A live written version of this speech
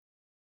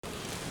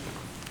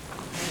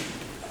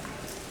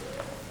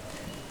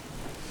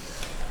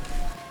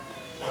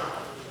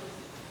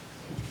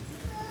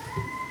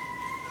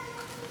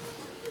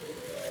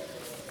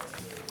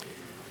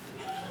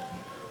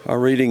Our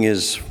reading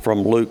is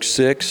from Luke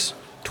 6,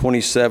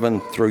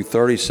 27 through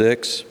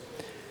 36,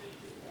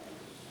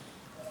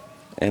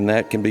 and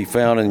that can be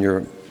found in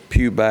your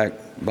Pewback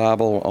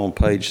Bible on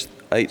page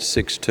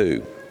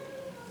 862.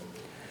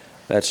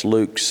 That's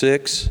Luke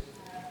 6,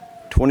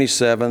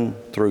 27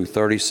 through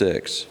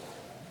 36.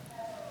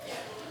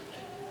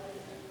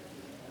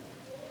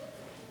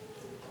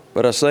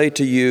 But I say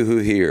to you who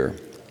hear,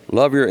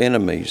 love your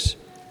enemies,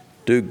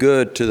 do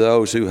good to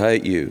those who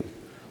hate you,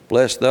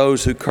 bless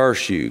those who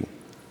curse you,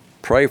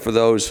 pray for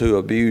those who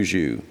abuse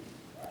you.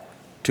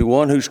 To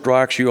one who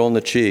strikes you on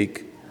the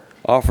cheek,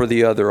 offer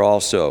the other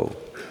also.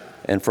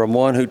 And from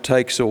one who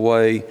takes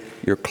away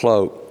your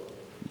cloak,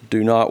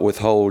 do not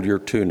withhold your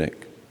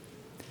tunic.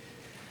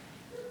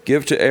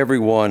 Give to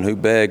everyone who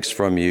begs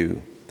from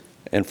you,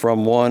 and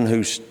from one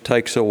who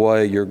takes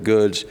away your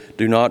goods,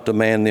 do not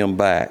demand them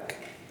back.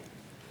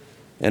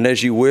 And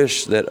as you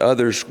wish that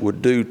others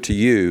would do to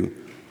you,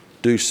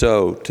 do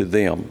so to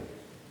them.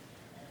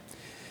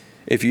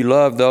 If you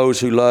love those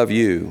who love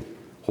you,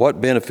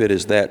 what benefit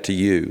is that to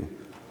you?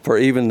 For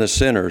even the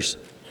sinners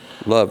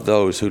love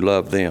those who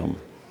love them.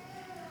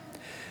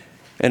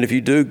 And if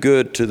you do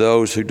good to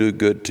those who do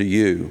good to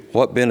you,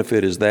 what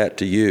benefit is that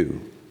to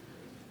you?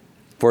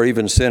 For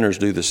even sinners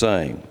do the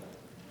same.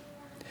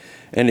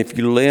 And if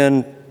you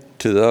lend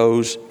to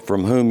those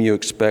from whom you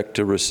expect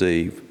to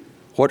receive,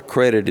 what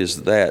credit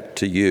is that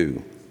to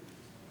you?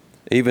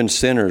 Even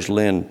sinners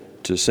lend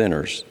to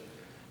sinners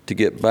to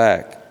get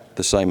back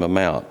the same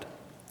amount.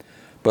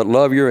 But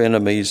love your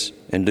enemies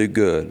and do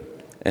good,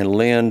 and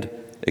lend,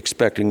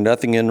 expecting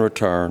nothing in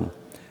return,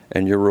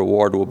 and your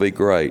reward will be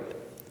great,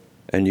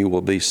 and you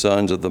will be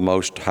sons of the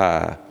Most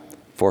High,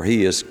 for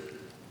He is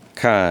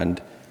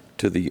kind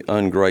to the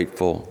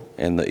ungrateful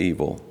and the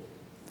evil.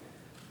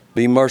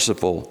 Be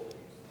merciful,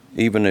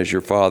 even as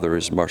your Father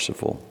is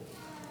merciful.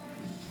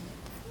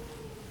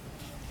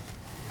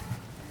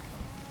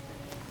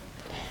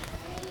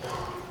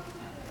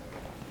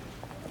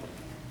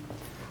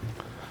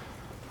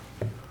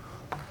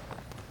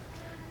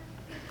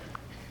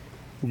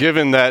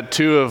 Given that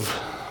two of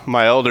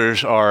my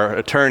elders are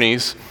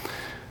attorneys,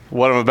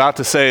 what I'm about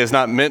to say is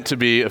not meant to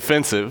be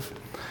offensive.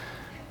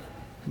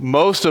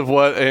 Most of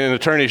what an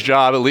attorney's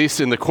job, at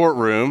least in the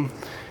courtroom,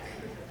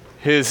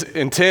 his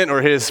intent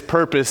or his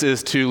purpose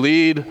is to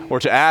lead or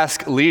to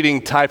ask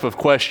leading type of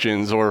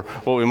questions, or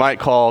what we might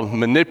call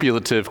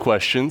manipulative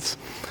questions,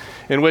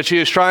 in which he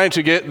is trying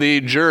to get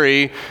the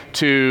jury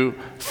to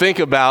think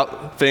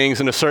about things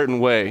in a certain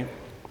way.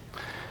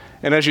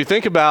 And as you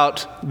think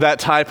about that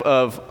type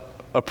of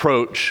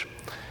approach,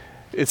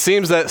 it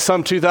seems that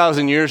some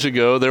 2,000 years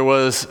ago, there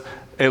was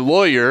a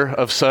lawyer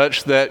of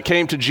such that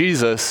came to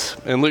Jesus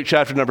in Luke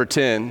chapter number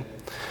 10.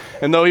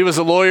 And though he was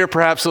a lawyer,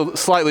 perhaps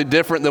slightly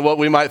different than what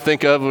we might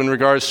think of in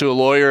regards to a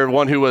lawyer,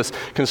 one who was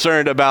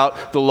concerned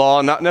about the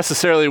law, not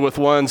necessarily with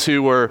ones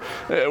who were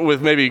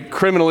with maybe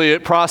criminally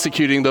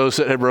prosecuting those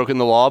that had broken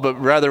the law, but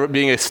rather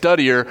being a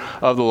studier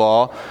of the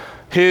law.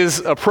 His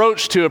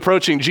approach to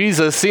approaching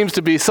Jesus seems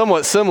to be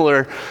somewhat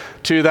similar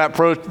to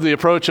the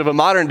approach of a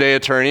modern-day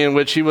attorney, in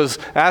which he was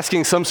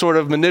asking some sort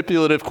of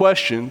manipulative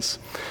questions.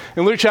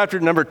 In Luke chapter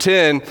number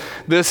 10,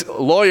 this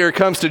lawyer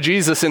comes to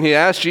Jesus and he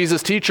asks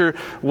Jesus, "Teacher,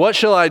 what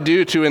shall I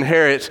do to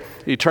inherit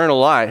eternal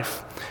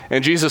life?"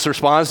 And Jesus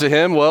responds to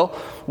him, "Well,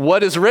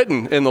 what is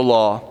written in the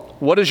law?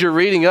 What is your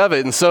reading of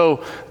it?" And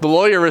so the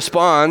lawyer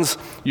responds,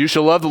 "You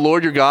shall love the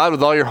Lord your God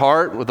with all your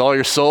heart, with all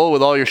your soul,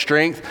 with all your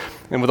strength,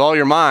 and with all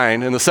your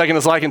mind. And the second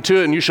is likened to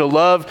it, and you shall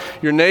love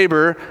your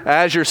neighbor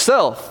as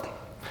yourself."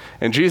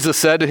 And Jesus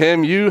said to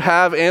him, "You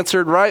have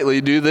answered rightly.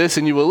 Do this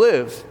and you will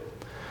live."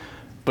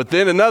 But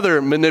then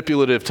another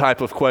manipulative type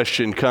of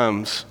question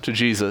comes to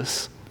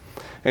Jesus.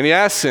 And he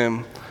asks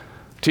him,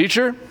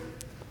 "Teacher,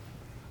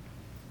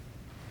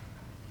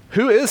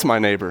 who is my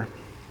neighbor?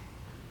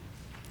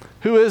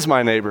 Who is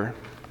my neighbor?"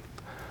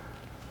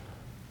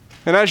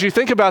 And as you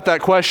think about that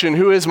question,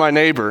 who is my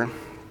neighbor,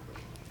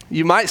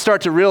 you might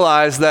start to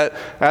realize that,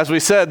 as we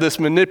said, this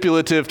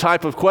manipulative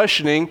type of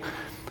questioning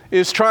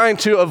is trying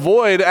to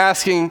avoid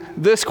asking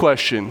this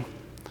question.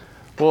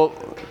 Well,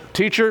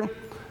 teacher,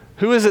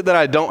 who is it that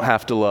I don't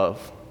have to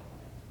love?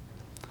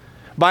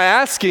 By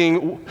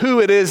asking who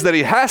it is that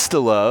he has to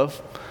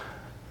love,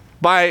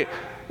 by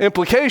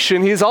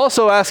implication, he's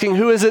also asking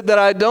who is it that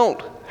I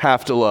don't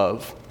have to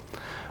love?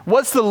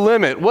 What's the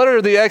limit? What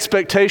are the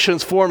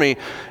expectations for me?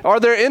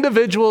 Are there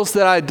individuals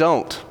that I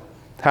don't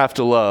have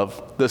to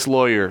love? This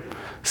lawyer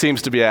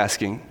seems to be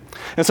asking.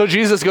 And so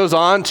Jesus goes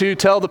on to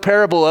tell the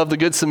parable of the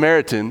Good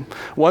Samaritan,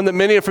 one that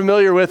many are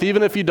familiar with,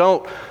 even if you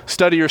don't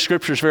study your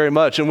scriptures very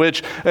much, in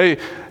which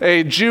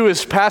a Jew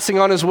is passing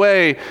on his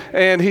way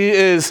and he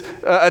is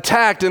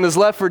attacked and is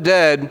left for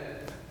dead.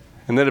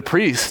 And then a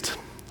priest,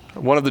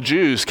 one of the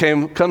Jews,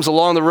 comes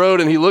along the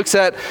road and he looks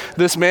at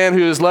this man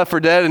who is left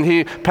for dead and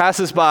he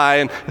passes by.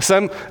 And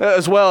some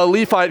as well, a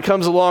Levite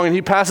comes along and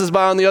he passes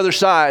by on the other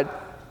side.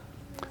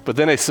 But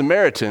then a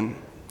Samaritan,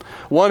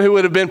 one who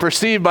would have been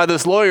perceived by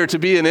this lawyer to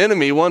be an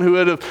enemy, one who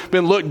would have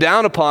been looked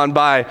down upon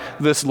by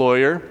this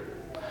lawyer,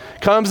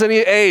 comes and he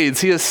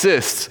aids, he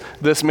assists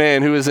this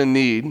man who is in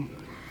need.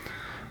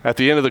 At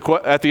the end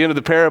of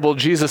the parable,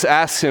 Jesus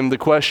asks him the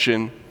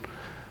question,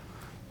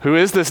 who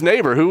is this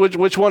neighbor?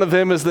 Which one of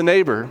them is the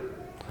neighbor?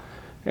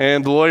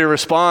 And the lawyer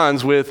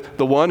responds with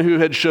the one who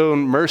had shown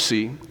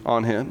mercy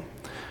on him.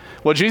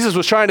 What Jesus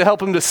was trying to help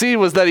him to see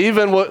was that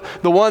even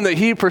the one that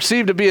he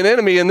perceived to be an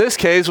enemy in this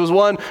case was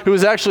one who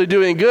was actually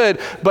doing good,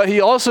 but he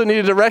also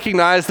needed to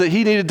recognize that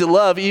he needed to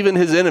love even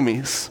his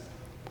enemies,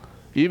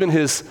 even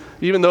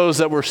those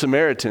that were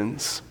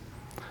Samaritans.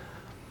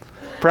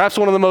 Perhaps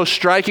one of the most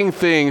striking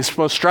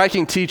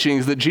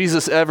teachings that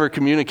Jesus ever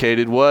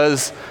communicated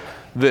was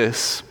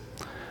this,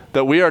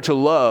 that we are to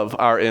love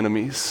our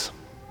enemies.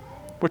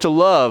 We're to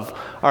love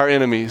our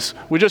enemies.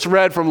 We just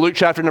read from Luke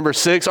chapter number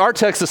 6. Our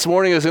text this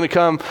morning is going to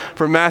come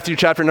from Matthew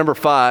chapter number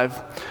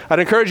 5. I'd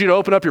encourage you to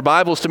open up your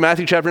Bibles to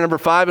Matthew chapter number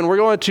 5, and we're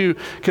going to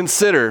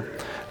consider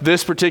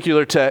this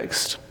particular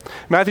text.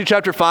 Matthew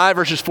chapter 5,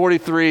 verses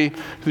 43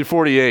 through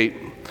 48.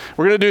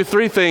 We're going to do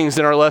three things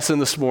in our lesson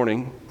this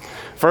morning.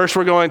 First,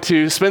 we're going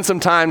to spend some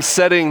time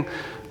setting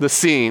the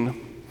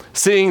scene,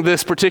 seeing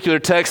this particular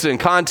text in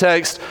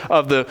context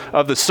of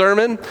the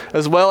sermon,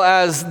 as well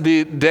as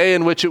the day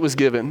in which it was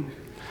given.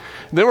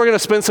 Then we're going to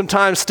spend some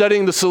time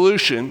studying the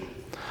solution.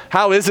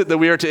 How is it that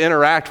we are to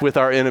interact with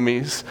our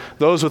enemies,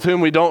 those with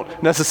whom we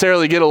don't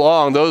necessarily get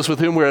along, those with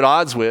whom we're at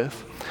odds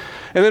with?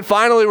 And then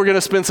finally, we're going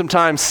to spend some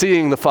time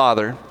seeing the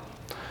Father.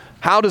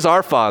 How does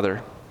our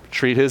Father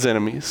treat his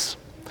enemies?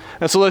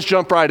 And so let's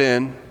jump right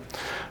in.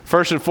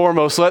 First and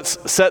foremost,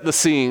 let's set the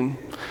scene.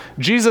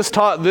 Jesus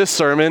taught this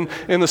sermon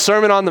in the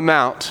Sermon on the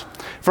Mount.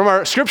 From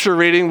our scripture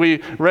reading,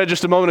 we read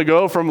just a moment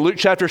ago from Luke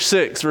chapter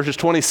 6, verses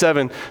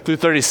 27 through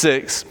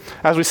 36.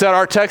 As we said,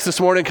 our text this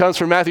morning comes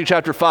from Matthew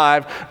chapter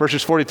 5,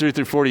 verses 43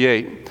 through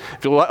 48.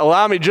 If you'll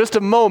allow me just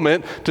a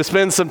moment to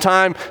spend some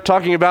time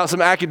talking about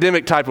some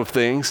academic type of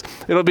things,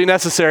 it'll be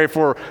necessary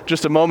for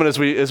just a moment as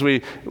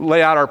we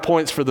lay out our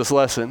points for this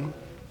lesson.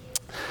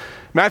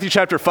 Matthew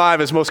chapter 5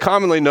 is most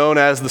commonly known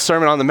as the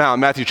Sermon on the Mount,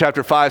 Matthew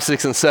chapter 5,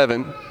 6, and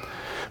 7.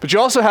 But you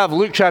also have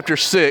Luke chapter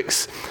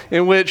 6,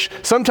 in which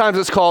sometimes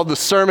it's called the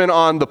Sermon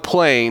on the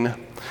Plain.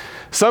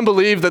 Some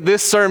believe that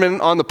this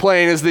Sermon on the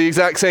Plain is the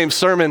exact same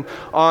Sermon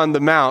on the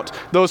Mount.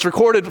 Though it's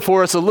recorded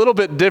for us a little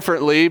bit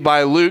differently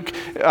by Luke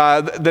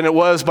than it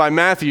was by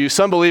Matthew,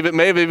 some believe it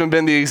may have even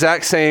been the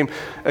exact same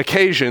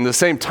occasion, the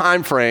same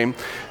time frame.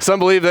 Some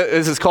believe that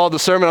this is called the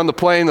Sermon on the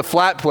Plain, the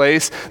flat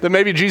place, that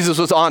maybe Jesus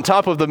was on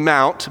top of the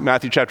mount,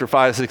 Matthew chapter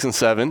 5, 6, and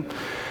 7.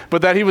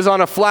 But that he was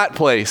on a flat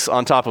place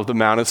on top of the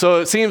mountain. So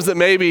it seems that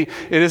maybe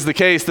it is the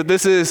case that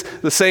this is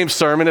the same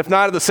sermon, if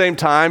not at the same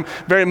time,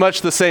 very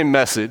much the same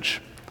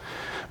message.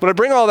 But I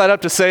bring all that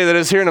up to say that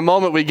as here in a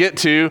moment we get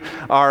to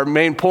our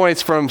main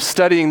points from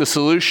studying the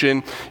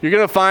solution, you're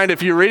going to find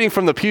if you're reading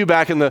from the pew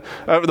back in the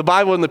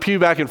Bible in the pew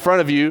back in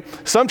front of you,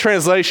 some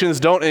translations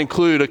don't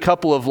include a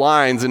couple of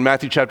lines in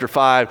Matthew chapter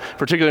 5,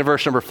 particularly in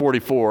verse number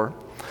 44.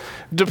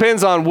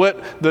 Depends on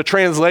what the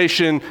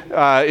translation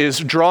is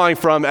drawing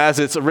from as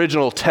its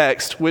original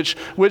text, which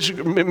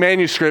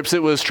manuscripts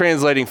it was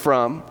translating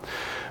from.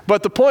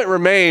 But the point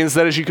remains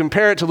that as you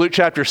compare it to Luke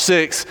chapter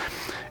 6,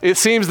 it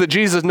seems that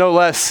Jesus no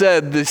less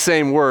said the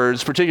same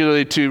words,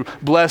 particularly to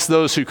bless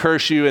those who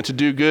curse you and to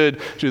do good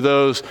to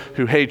those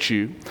who hate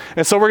you.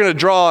 And so we're going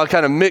to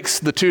kind of mix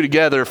the two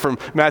together from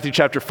Matthew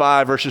chapter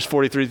 5, verses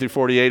 43 through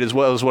 48, as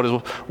well as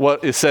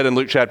what is said in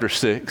Luke chapter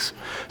 6.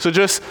 So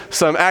just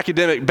some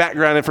academic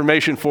background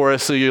information for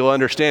us so you'll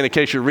understand in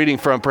case you're reading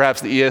from perhaps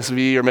the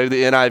ESV or maybe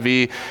the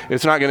NIV.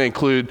 It's not going to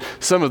include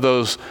some of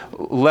those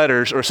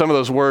letters or some of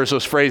those words,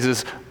 those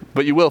phrases,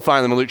 but you will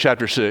find them in Luke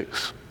chapter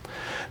 6.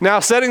 Now,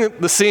 setting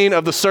the scene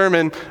of the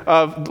sermon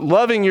of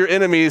loving your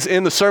enemies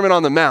in the Sermon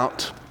on the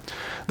Mount.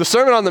 The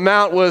Sermon on the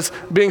Mount was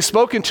being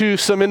spoken to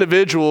some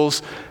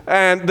individuals,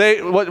 and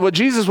what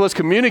Jesus was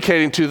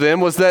communicating to them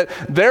was that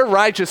their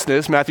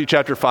righteousness, Matthew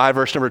chapter 5,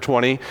 verse number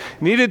 20,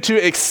 needed to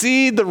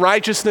exceed the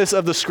righteousness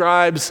of the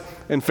scribes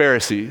and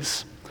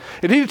Pharisees.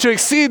 It needed to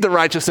exceed the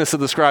righteousness of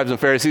the scribes and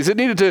Pharisees. It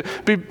needed to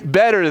be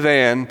better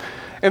than.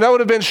 And that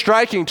would have been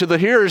striking to the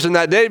hearers in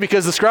that day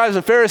because the scribes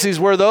and Pharisees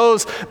were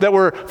those that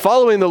were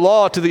following the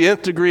law to the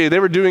nth degree.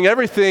 They were doing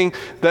everything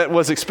that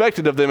was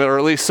expected of them, or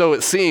at least so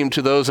it seemed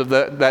to those of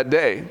that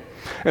day.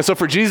 And so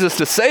for Jesus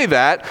to say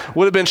that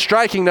would have been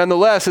striking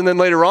nonetheless. And then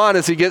later on,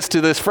 as he gets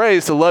to this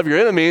phrase, to love your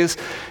enemies,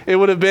 it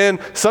would have been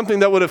something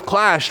that would have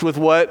clashed with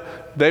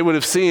what they would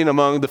have seen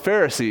among the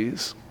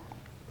Pharisees.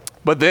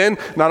 But then,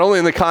 not only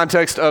in the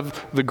context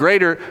of the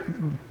greater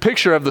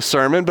picture of the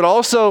sermon, but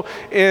also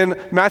in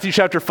Matthew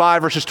chapter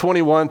 5, verses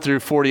 21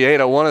 through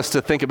 48, I want us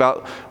to think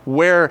about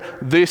where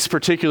this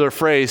particular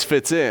phrase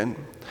fits in.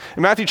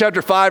 In Matthew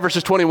chapter 5,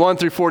 verses 21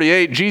 through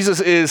 48,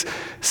 Jesus is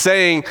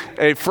saying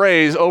a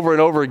phrase over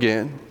and over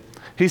again.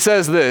 He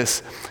says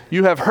this,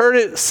 "You have heard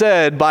it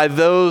said by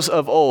those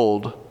of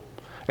old."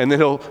 And then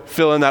he'll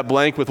fill in that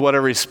blank with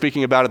whatever he's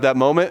speaking about at that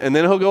moment. And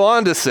then he'll go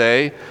on to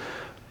say,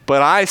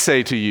 "But I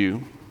say to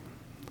you."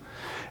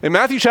 In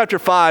Matthew chapter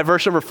 5,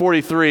 verse number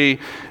 43,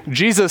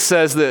 Jesus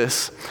says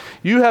this,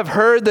 "You have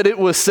heard that it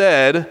was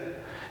said,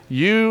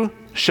 You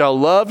shall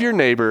love your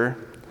neighbor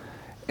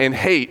and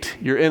hate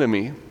your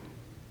enemy.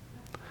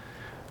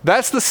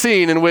 That's the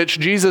scene in which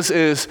Jesus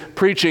is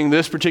preaching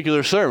this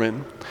particular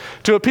sermon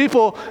to a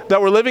people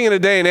that were living in a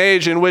day and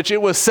age in which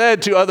it was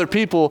said to other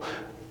people,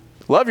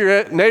 love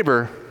your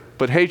neighbor,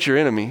 but hate your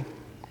enemy.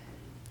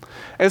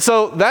 And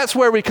so that's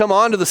where we come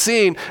onto the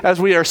scene as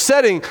we are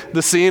setting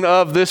the scene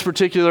of this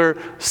particular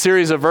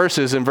series of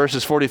verses in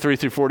verses 43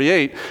 through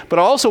 48. But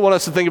I also want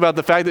us to think about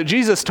the fact that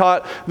Jesus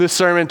taught this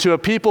sermon to a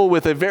people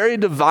with a very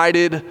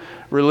divided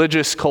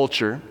religious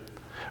culture.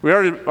 We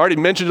already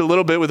mentioned a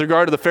little bit with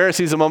regard to the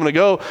Pharisees a moment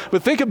ago,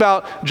 but think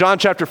about John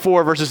chapter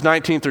 4, verses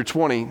 19 through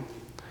 20,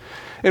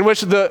 in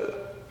which the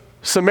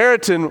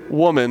Samaritan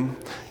woman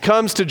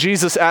comes to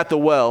Jesus at the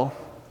well.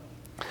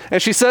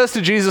 And she says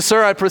to Jesus,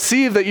 "Sir, I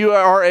perceive that you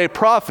are a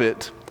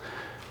prophet."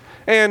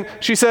 And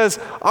she says,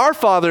 "Our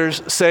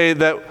fathers say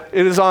that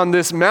it is on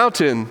this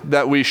mountain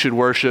that we should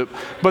worship,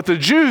 but the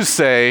Jews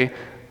say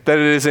that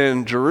it is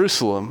in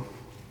Jerusalem."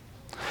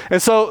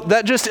 And so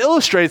that just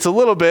illustrates a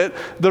little bit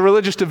the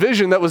religious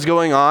division that was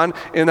going on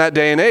in that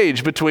day and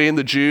age between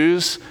the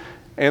Jews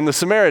and the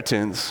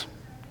Samaritans.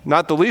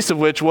 Not the least of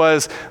which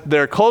was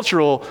their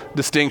cultural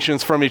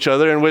distinctions from each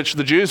other, in which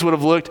the Jews would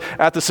have looked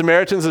at the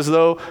Samaritans as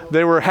though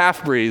they were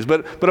half-breeds.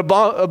 But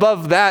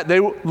above that, they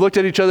looked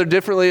at each other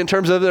differently in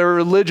terms of their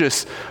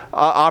religious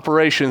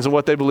operations and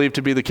what they believed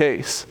to be the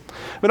case.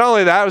 But not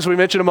only that, as we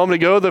mentioned a moment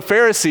ago, the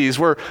Pharisees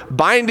were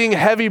binding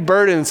heavy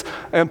burdens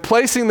and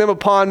placing them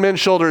upon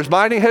men's shoulders,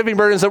 binding heavy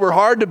burdens that were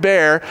hard to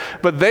bear,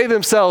 but they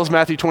themselves,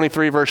 Matthew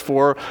 23, verse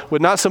 4,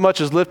 would not so much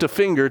as lift a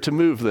finger to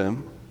move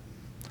them.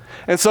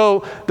 And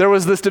so there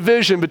was this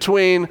division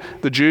between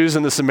the Jews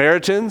and the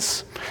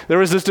Samaritans. There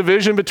was this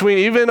division between,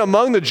 even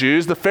among the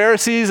Jews, the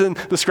Pharisees and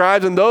the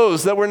scribes and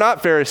those that were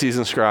not Pharisees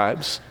and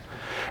scribes.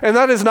 And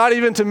that is not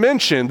even to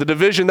mention the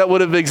division that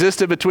would have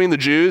existed between the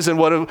Jews and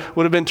what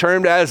would have been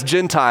termed as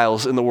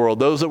Gentiles in the world,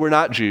 those that were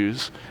not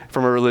Jews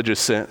from a religious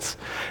sense.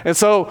 And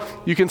so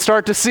you can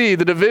start to see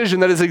the division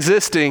that is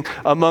existing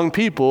among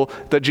people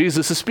that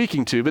Jesus is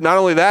speaking to. But not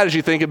only that, as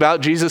you think about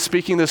Jesus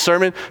speaking this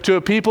sermon to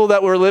a people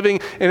that were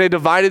living in a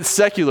divided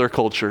secular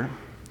culture.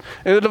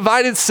 In a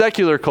divided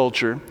secular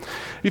culture,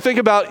 you think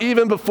about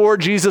even before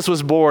Jesus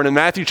was born in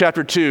Matthew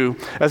chapter 2,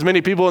 as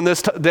many people in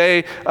this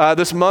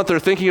this month are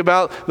thinking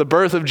about the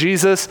birth of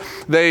Jesus.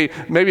 They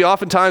maybe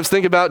oftentimes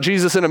think about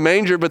Jesus in a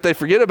manger, but they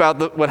forget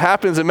about what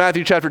happens in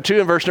Matthew chapter 2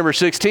 and verse number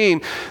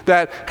 16,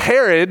 that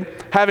Herod,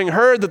 having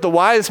heard that the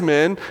wise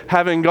men,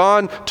 having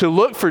gone to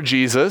look for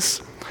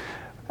Jesus,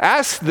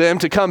 asked them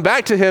to come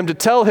back to him to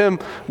tell him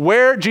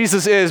where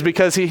Jesus is,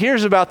 because he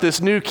hears about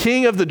this new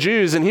king of the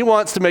Jews and he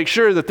wants to make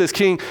sure that this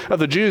king of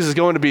the Jews is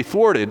going to be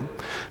thwarted,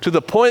 to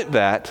the point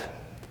that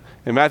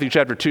in Matthew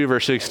chapter 2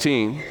 verse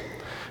 16,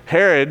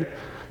 Herod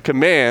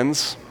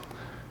commands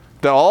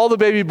that all the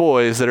baby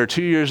boys that are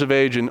 2 years of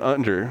age and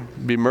under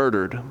be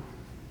murdered.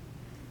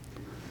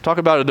 Talk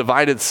about a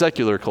divided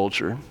secular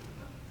culture.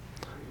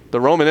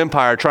 The Roman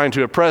Empire trying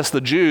to oppress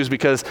the Jews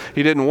because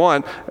he didn't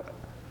want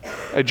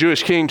a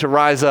Jewish king to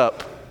rise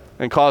up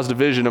and cause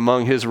division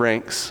among his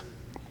ranks.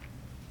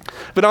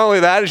 But not only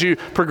that, as you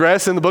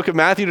progress in the book of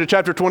Matthew to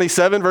chapter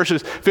 27,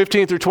 verses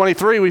 15 through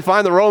 23, we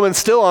find the Romans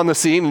still on the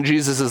scene in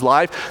Jesus'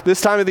 life,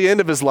 this time at the end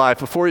of his life,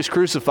 before he's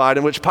crucified,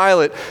 in which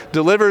Pilate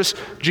delivers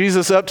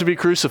Jesus up to be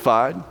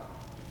crucified.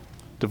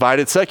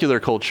 Divided secular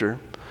culture,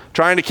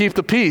 trying to keep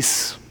the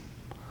peace.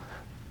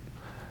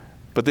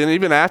 But then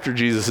even after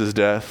Jesus'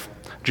 death,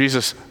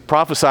 Jesus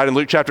prophesied in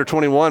Luke chapter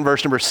 21,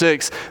 verse number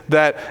 6,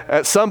 that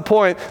at some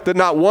point that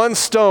not one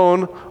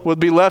stone would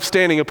be left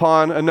standing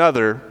upon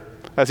another,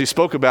 as he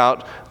spoke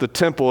about the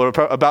temple or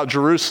about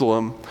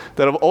Jerusalem,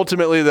 that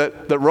ultimately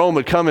that Rome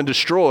would come and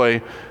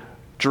destroy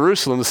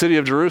Jerusalem, the city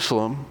of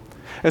Jerusalem.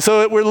 And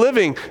so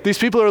these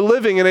people are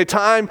living in a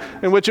time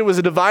in which it was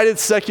a divided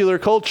secular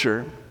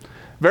culture.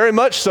 Very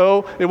much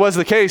so, it was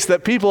the case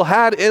that people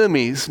had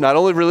enemies, not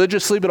only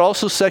religiously, but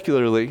also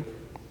secularly.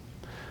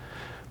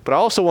 But I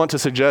also want to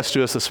suggest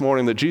to us this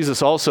morning that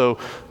Jesus also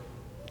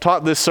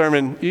taught this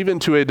sermon even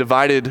to a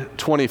divided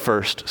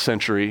 21st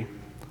century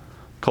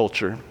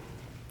culture.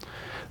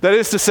 That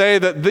is to say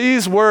that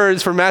these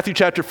words from Matthew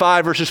chapter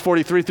 5, verses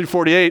 43 through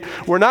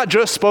 48 were not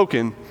just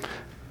spoken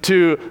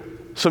to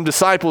some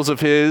disciples of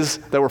his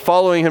that were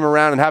following him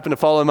around and happened to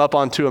follow him up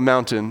onto a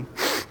mountain,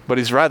 but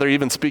he's rather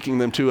even speaking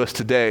them to us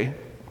today.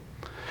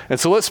 And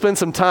so let's spend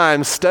some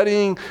time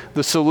studying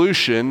the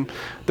solution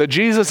that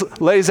Jesus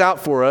lays out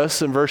for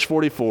us in verse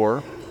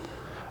 44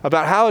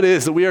 about how it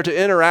is that we are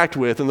to interact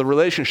with and the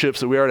relationships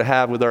that we are to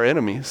have with our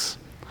enemies.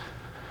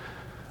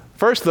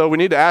 First, though, we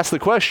need to ask the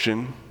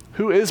question,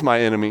 who is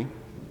my enemy?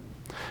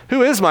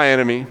 Who is my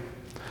enemy?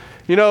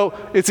 You know,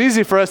 it's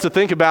easy for us to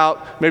think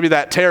about maybe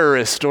that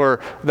terrorist or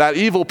that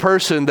evil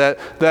person that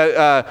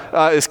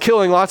is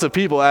killing lots of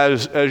people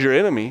as your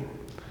enemy.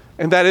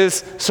 And that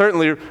is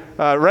certainly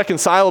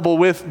reconcilable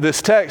with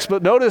this text.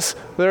 But notice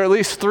there are at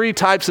least three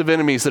types of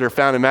enemies that are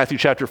found in Matthew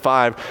chapter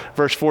 5,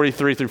 verse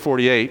 43 through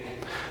 48.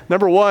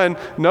 Number one,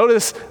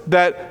 notice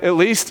that at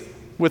least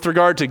with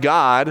regard to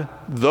God,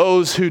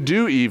 those who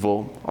do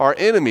evil are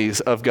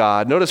enemies of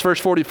God. Notice verse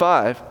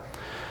 45.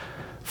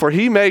 For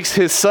he makes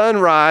his sun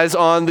rise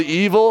on the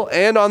evil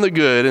and on the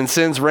good, and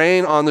sends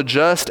rain on the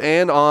just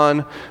and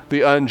on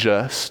the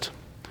unjust.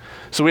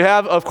 So we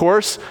have, of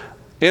course,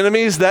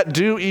 enemies that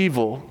do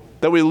evil,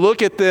 that we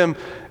look at them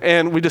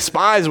and we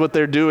despise what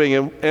they're doing,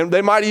 and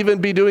they might even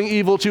be doing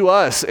evil to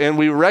us, and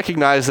we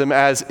recognize them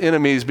as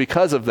enemies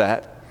because of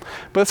that.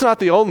 But it's not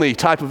the only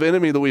type of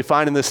enemy that we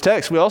find in this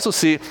text. We also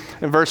see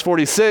in verse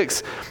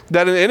 46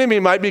 that an enemy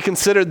might be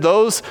considered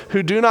those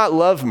who do not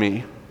love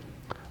me.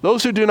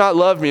 Those who do not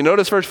love me.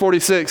 Notice verse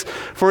 46.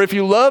 For if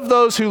you love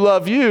those who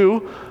love you,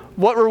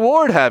 what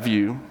reward have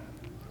you?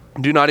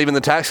 Do not even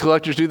the tax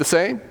collectors do the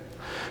same?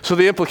 So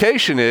the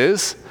implication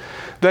is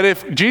that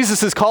if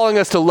Jesus is calling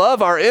us to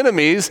love our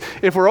enemies,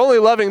 if we're only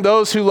loving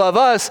those who love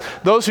us,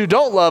 those who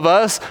don't love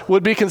us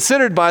would be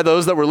considered by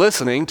those that were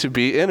listening to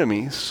be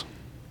enemies.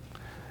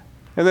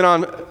 And then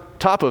on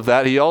top of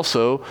that, he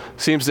also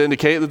seems to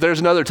indicate that there's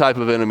another type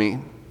of enemy.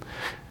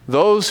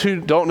 Those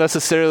who don't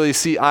necessarily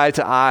see eye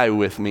to eye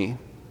with me.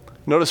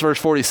 Notice verse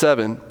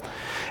 47.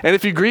 And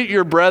if you greet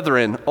your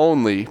brethren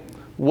only,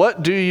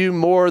 what do you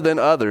more than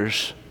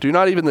others? Do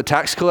not even the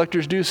tax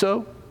collectors do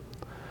so?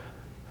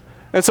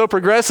 And so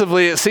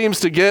progressively, it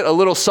seems to get a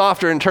little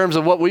softer in terms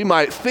of what we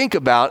might think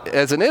about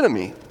as an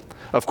enemy.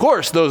 Of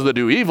course, those that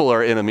do evil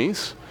are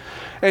enemies.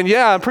 And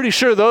yeah, I'm pretty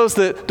sure those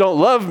that don't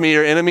love me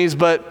are enemies,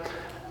 but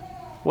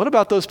what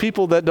about those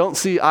people that don't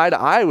see eye to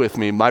eye with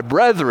me? My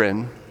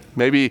brethren,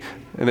 maybe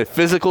in a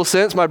physical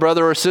sense, my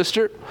brother or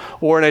sister,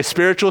 or in a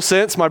spiritual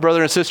sense, my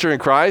brother and sister in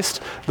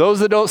Christ, those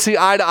that don't see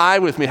eye to eye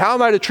with me, how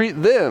am I to treat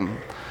them?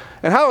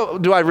 And how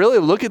do I really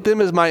look at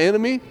them as my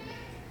enemy?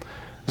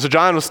 So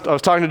I was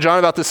talking to John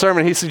about this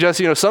sermon. He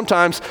suggests,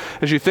 sometimes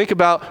as you think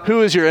about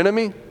who is your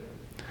enemy,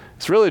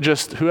 it's really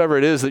just whoever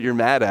it is that you're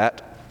mad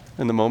at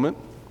in the moment.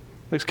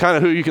 It's kind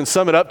of who you can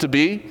sum it up to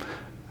be.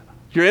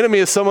 Your enemy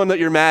is someone that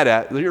you're mad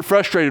at, that you're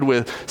frustrated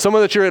with,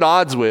 someone that you're at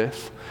odds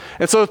with.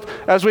 And so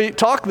as we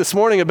talk this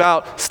morning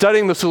about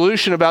studying the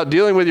solution, about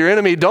dealing with your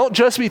enemy, don't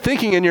just be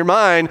thinking in your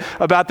mind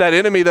about that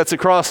enemy that's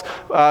across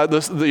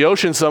the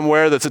ocean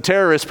somewhere that's a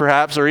terrorist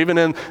perhaps, or even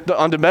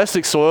on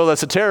domestic soil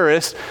that's a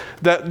terrorist,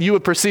 that you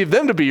would perceive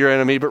them to be your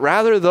enemy, but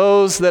rather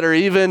those that are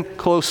even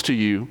close to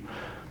you,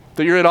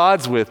 that you're at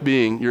odds with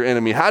being your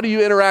enemy. How do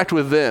you interact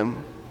with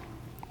them?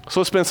 So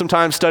let's spend some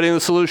time studying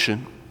the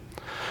solution.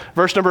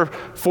 Verse number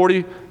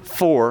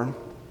 44,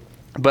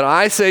 but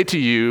I say to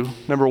you,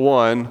 number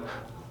one,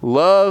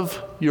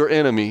 love your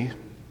enemy.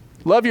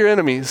 Love your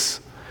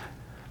enemies.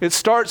 It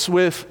starts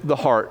with the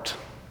heart.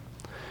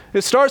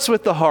 It starts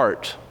with the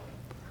heart.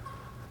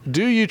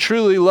 Do you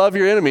truly love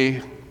your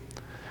enemy?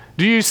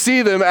 Do you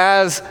see them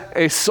as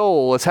a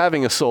soul, as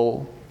having a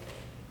soul?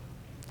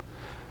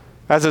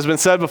 As has been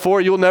said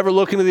before, you will never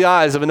look into the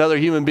eyes of another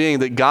human being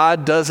that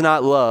God does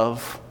not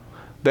love.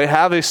 They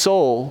have a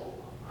soul.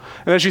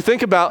 And as you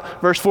think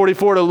about verse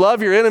 44, to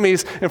love your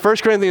enemies, in 1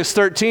 Corinthians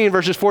 13,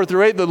 verses 4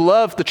 through 8,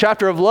 the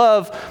chapter of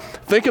love,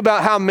 think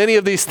about how many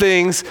of these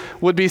things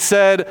would be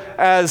said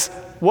as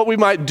what we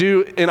might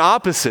do in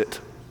opposite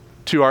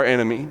to our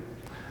enemy.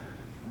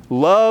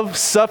 Love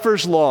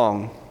suffers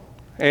long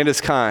and is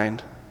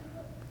kind.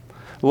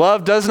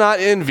 Love does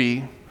not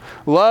envy.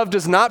 Love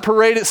does not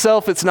parade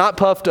itself, it's not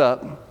puffed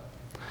up.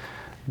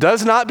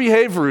 Does not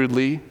behave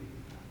rudely,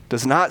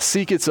 does not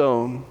seek its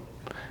own,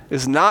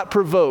 is not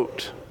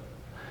provoked,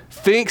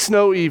 thinks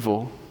no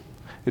evil.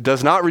 It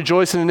does not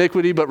rejoice in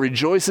iniquity, but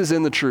rejoices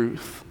in the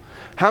truth.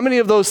 How many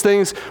of those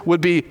things would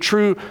be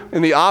true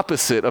in the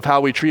opposite of how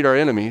we treat our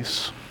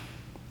enemies?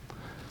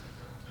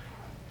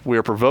 We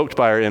are provoked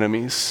by our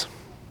enemies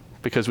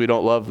because we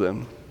don't love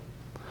them.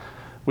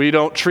 We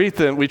don't treat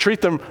them, we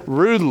treat them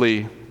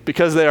rudely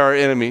because they are our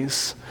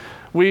enemies.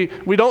 We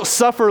don't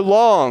suffer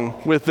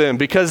long with them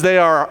because they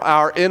are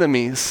our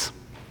enemies.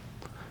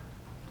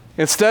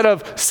 Instead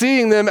of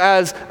seeing them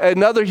as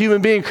another human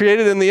being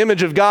created in the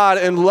image of God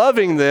and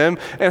loving them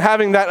and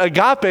having that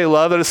agape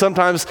love that is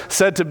sometimes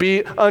said to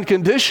be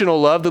unconditional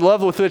love, the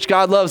love with which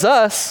God loves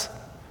us,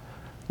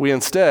 we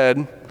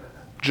instead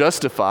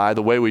justify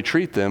the way we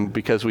treat them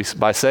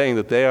by saying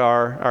that they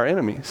are our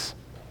enemies.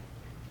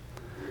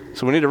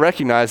 So we need to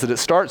recognize that it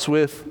starts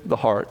with the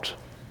heart.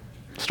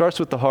 It starts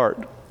with the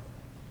heart.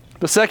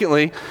 But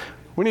secondly,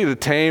 we need to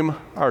tame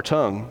our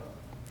tongue.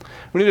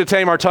 We need to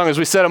tame our tongue. As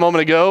we said a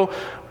moment ago,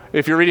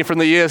 if you're reading from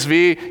the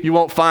ESV, you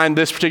won't find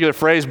this particular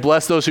phrase,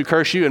 bless those who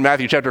curse you, in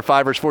Matthew chapter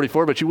 5, verse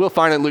 44, but you will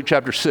find it in Luke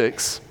chapter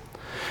 6.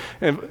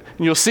 And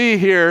you'll see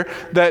here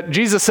that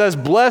Jesus says,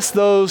 bless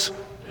those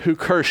who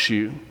curse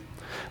you.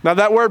 Now,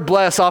 that word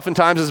bless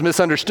oftentimes is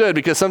misunderstood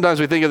because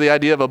sometimes we think of the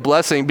idea of a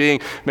blessing being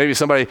maybe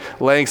somebody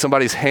laying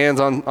somebody's hands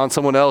on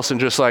someone else and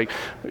just like,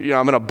 I'm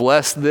going to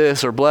bless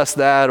this or bless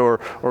that, or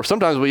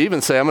sometimes we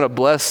even say, I'm going to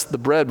bless the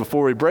bread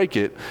before we break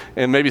it.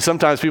 And maybe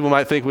sometimes people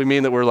might think we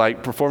mean that we're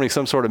like performing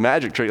some sort of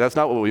magic trick. That's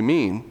not what we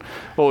mean.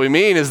 What we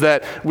mean is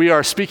that we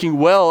are speaking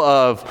well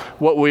of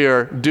what we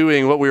are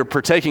doing, what we are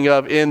partaking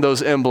of in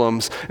those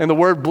emblems. And the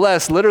word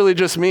bless literally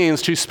just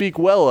means to speak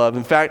well of.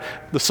 In fact,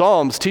 the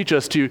Psalms teach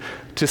us to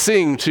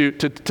sing,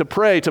 to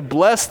pray, to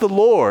bless the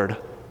Lord.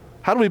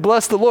 How do we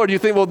bless the Lord? You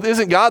think, well,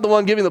 isn't God the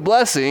one giving the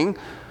blessing?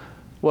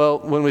 Well,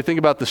 when we think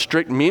about the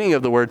strict meaning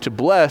of the word to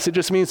bless, it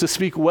just means to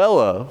speak well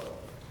of.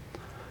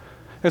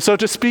 And so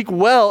to speak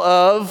well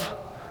of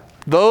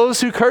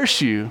those who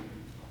curse you.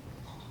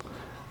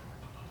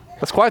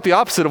 That's quite the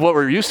opposite of what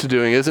we're used to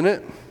doing, isn't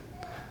it?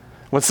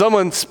 When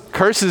someone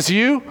curses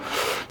you,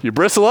 you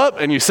bristle up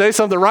and you say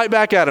something right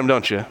back at them,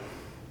 don't you?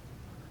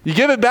 You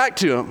give it back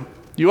to them.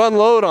 You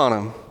unload on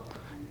them.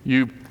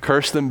 You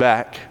curse them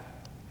back.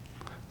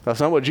 That's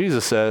not what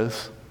Jesus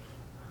says.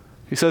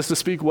 He says to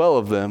speak well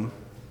of them.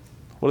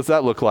 What does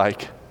that look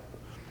like?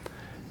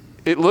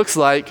 It looks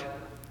like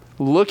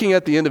looking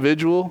at the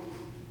individual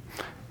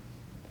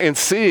and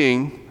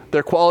seeing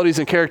their qualities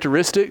and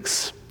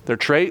characteristics, their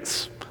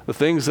traits, the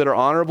things that are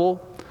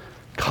honorable,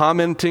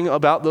 commenting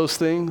about those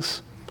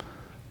things,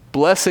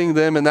 blessing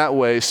them in that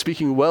way,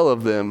 speaking well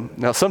of them.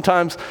 Now,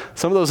 sometimes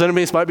some of those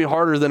enemies might be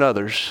harder than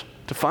others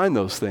to find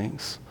those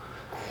things.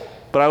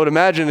 But I would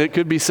imagine it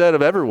could be said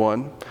of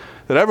everyone,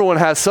 that everyone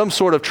has some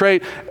sort of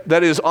trait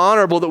that is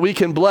honorable, that we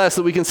can bless,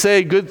 that we can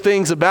say good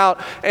things about.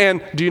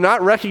 And do you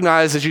not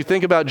recognize, as you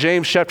think about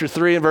James chapter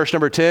 3 and verse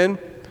number 10,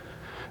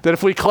 that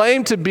if we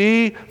claim to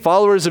be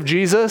followers of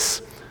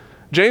Jesus,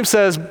 James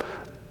says,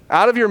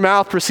 out of your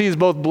mouth proceeds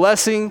both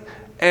blessing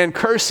and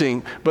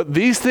cursing, but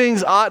these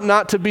things ought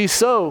not to be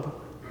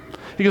so.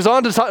 He goes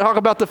on to talk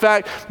about the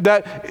fact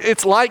that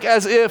it's like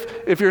as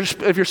if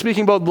you're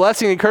speaking both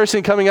blessing and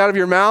cursing coming out of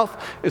your mouth,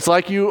 it's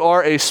like you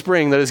are a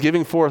spring that is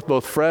giving forth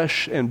both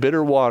fresh and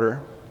bitter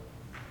water.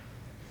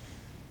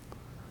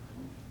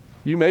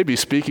 You may be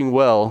speaking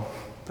well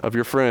of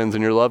your friends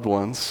and your loved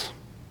ones,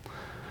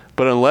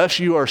 but unless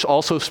you are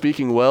also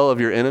speaking well of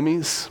your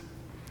enemies,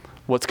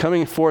 what's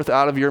coming forth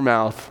out of your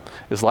mouth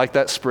is like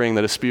that spring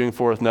that is spewing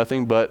forth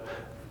nothing but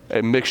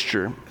a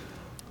mixture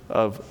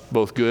of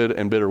both good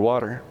and bitter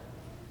water.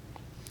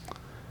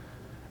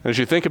 As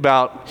you think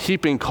about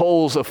heaping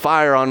coals of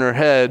fire on your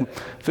head,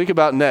 think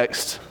about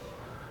next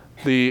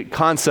the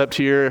concept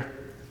here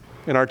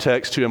in our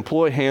text to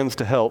employ hands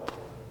to help.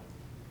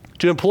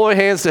 To employ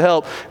hands to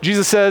help.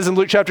 Jesus says in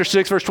Luke chapter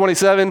 6, verse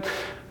 27,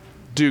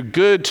 do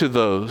good to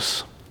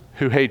those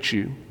who hate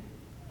you.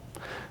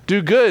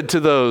 Do good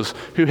to those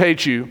who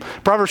hate you.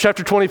 Proverbs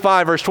chapter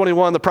 25, verse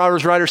 21, the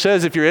Proverbs writer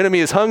says, if your enemy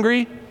is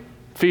hungry,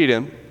 feed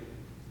him.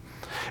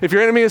 If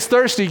your enemy is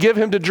thirsty, give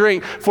him to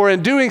drink, for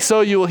in doing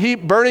so you will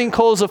heap burning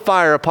coals of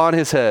fire upon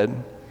his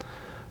head.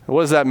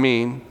 What does that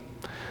mean?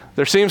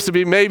 There seems to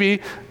be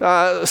maybe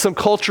some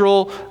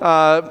cultural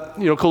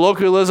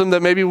colloquialism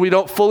that maybe we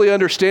don't fully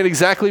understand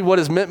exactly what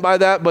is meant by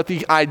that, but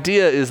the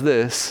idea is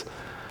this,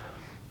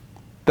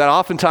 that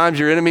oftentimes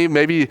your enemy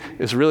maybe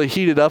is really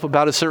heated up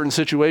about a certain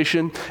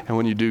situation, and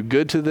when you do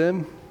good to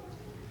them,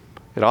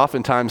 it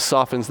oftentimes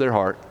softens their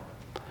heart.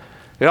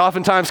 It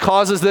oftentimes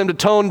causes them to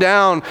tone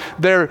down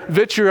their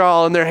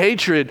vitriol and their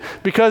hatred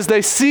because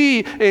they see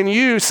in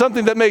you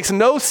something that makes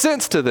no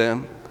sense to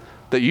them,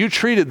 that you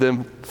treated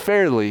them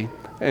fairly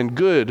and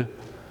good,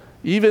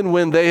 even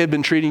when they had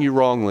been treating you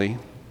wrongly.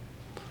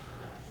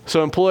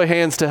 So employ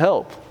hands to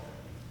help.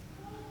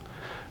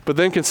 But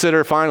then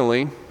consider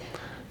finally,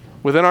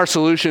 within our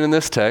solution in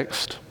this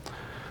text,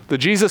 that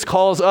Jesus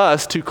calls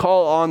us to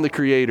call on the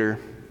Creator.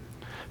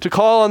 To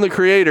call on the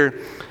Creator.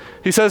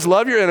 He says,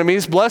 love your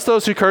enemies, bless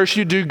those who curse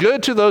you, do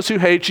good to those who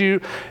hate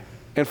you,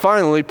 and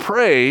finally,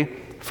 pray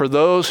for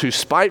those who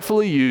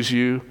spitefully use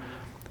you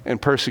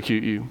and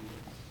persecute you.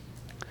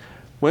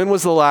 When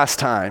was the last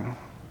time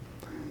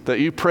that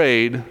you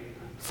prayed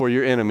for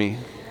your enemy?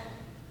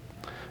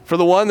 For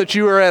the one that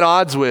you are at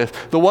odds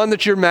with, the one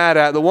that you're mad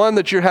at, the one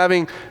that you're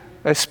having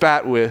a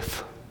spat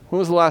with. When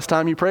was the last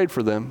time you prayed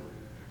for them?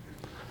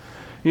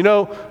 You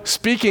know,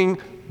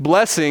 speaking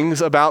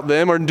blessings about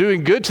them or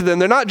doing good to them,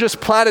 they're not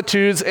just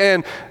platitudes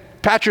and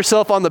pat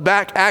yourself on the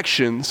back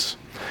actions.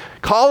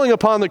 Calling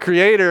upon the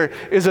Creator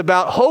is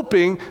about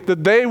hoping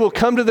that they will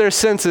come to their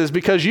senses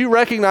because you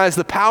recognize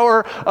the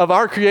power of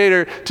our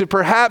Creator to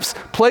perhaps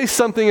place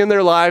something in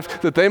their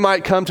life that they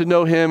might come to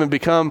know Him and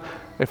become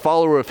a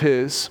follower of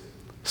His.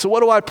 So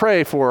what do I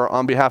pray for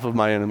on behalf of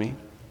my enemy?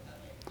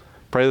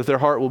 Pray that their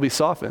heart will be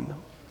softened.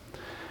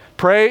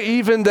 Pray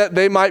even that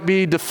they might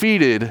be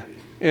defeated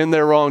in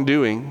their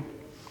wrongdoing.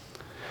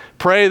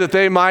 Pray that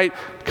they might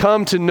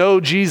come to know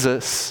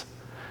Jesus.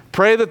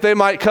 Pray that they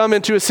might come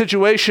into a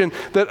situation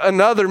that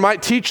another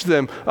might teach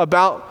them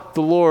about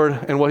the Lord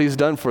and what He's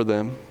done for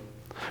them.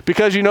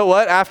 Because you know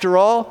what? After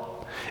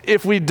all,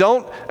 if we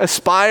don't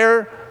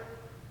aspire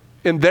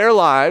in their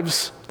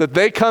lives that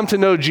they come to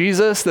know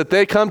Jesus, that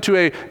they come to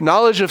a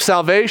knowledge of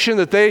salvation,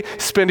 that they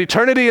spend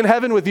eternity in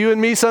heaven with you and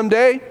me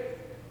someday,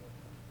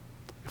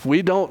 if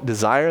we don't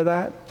desire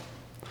that,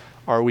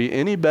 are we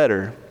any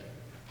better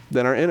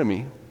than our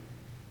enemy?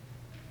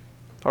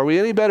 Are we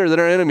any better than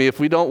our enemy if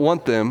we don't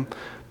want them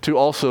to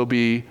also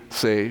be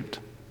saved?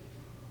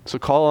 So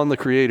call on the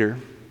Creator.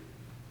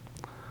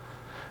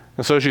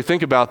 And so as you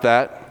think about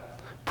that,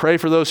 pray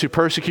for those who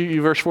persecute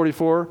you, verse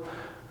 44.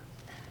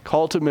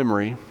 Call to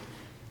memory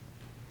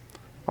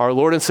our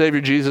Lord and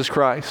Savior Jesus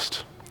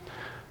Christ,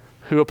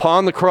 who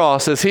upon the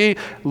cross, as he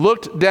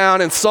looked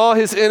down and saw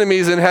his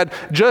enemies and had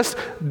just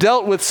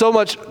dealt with so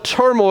much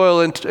turmoil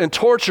and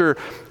torture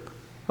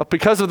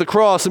because of the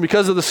cross and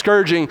because of the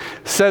scourging,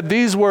 said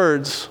these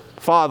words,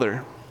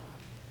 Father,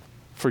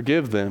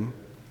 forgive them,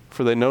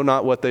 for they know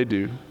not what they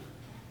do.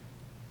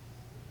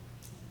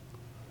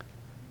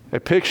 A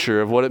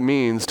picture of what it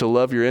means to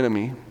love your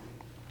enemy.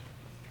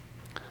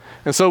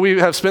 And so we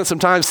have spent some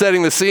time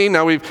setting the scene.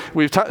 Now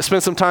we've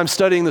spent some time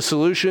studying the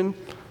solution.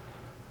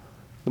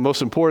 The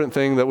most important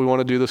thing that we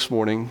want to do this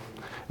morning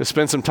is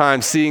spend some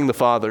time seeing the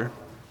Father.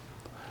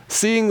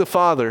 Seeing the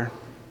Father.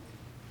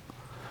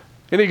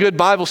 Any good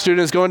Bible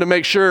student is going to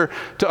make sure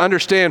to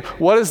understand,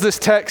 what is this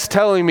text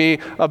telling me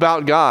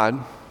about God?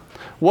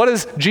 What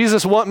does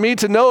Jesus want me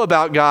to know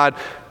about God?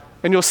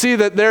 And you'll see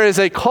that there is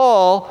a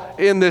call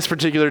in this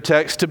particular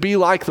text to be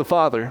like the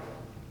Father.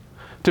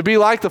 To be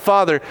like the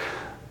Father.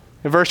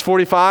 In verse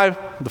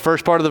 45, the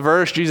first part of the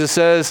verse, Jesus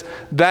says,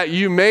 that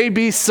you may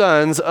be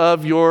sons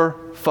of your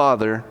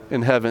Father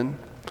in heaven.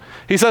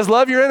 He says,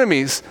 love your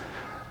enemies.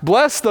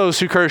 Bless those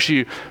who curse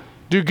you.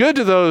 Do good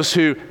to those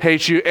who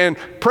hate you. And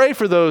pray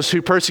for those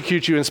who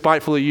persecute you and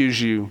spitefully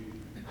use you.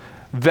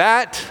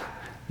 That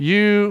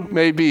you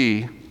may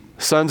be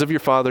sons of your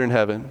Father in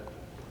heaven.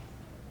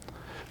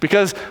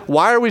 Because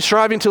why are we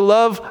striving to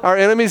love our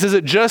enemies? Is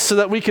it just so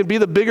that we can be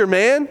the bigger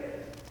man?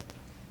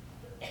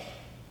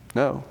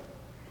 No.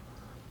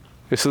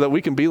 It's so that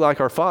we can be like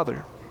our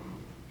Father.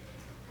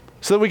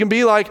 So that we can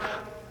be like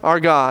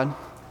our God.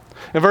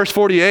 In verse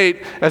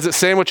 48, as it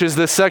sandwiches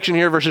this section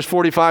here, verses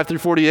 45 through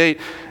 48,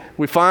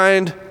 we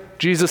find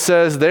Jesus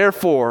says,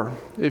 therefore,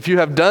 if you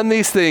have done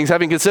these things,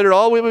 having considered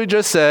all what we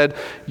just said,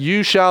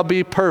 you shall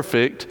be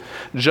perfect,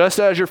 just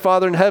as your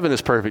Father in heaven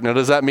is perfect. Now,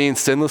 does that mean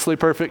sinlessly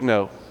perfect?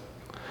 No.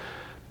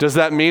 Does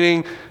that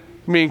mean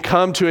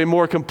come to a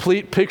more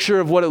complete picture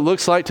of what it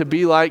looks like to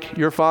be like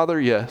your Father?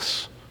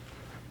 Yes.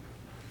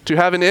 To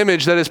have an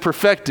image that is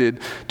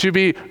perfected, to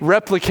be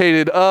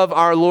replicated of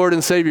our Lord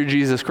and Savior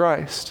Jesus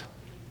Christ,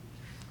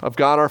 of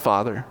God our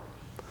Father.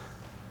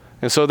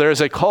 And so there is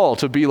a call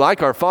to be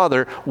like our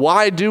Father.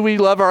 Why do we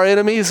love our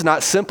enemies?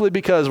 Not simply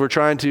because we're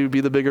trying to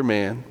be the bigger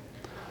man,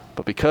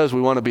 but because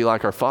we want to be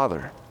like our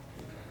Father.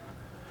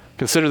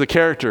 Consider the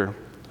character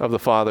of the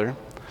Father.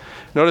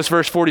 Notice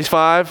verse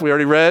 45, we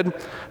already read,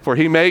 for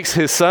he makes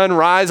his sun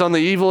rise on the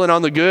evil and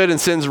on the good and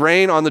sends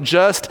rain on the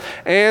just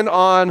and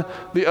on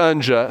the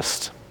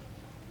unjust.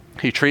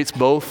 He treats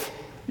both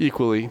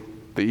equally,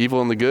 the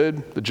evil and the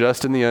good, the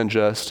just and the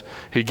unjust.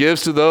 He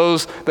gives to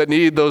those that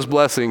need those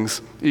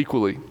blessings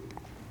equally.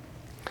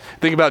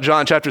 Think about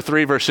John chapter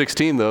 3, verse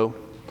 16, though.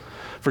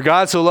 For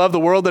God so loved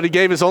the world that he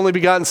gave his only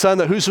begotten Son,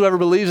 that whosoever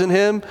believes in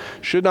him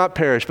should not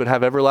perish but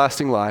have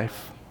everlasting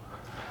life.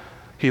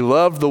 He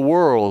loved the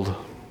world.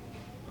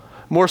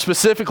 More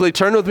specifically,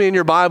 turn with me in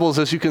your Bibles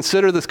as you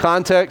consider this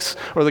context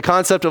or the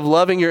concept of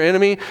loving your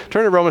enemy.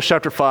 Turn to Romans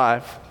chapter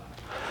 5.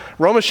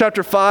 Romans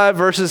chapter 5,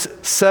 verses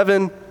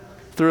 7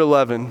 through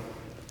 11.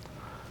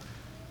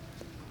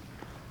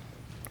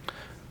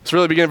 Let's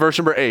really begin verse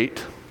number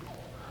 8.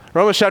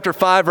 Romans chapter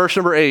 5, verse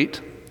number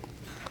 8.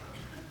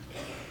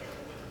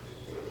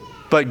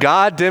 But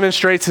God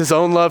demonstrates his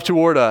own love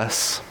toward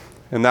us,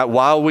 in that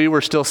while we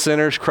were still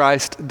sinners,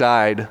 Christ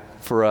died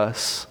for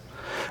us.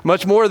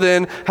 Much more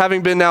then,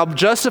 having been now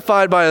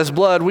justified by his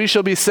blood, we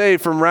shall be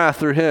saved from wrath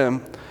through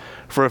him.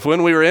 For if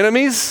when we were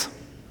enemies,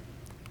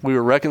 we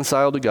were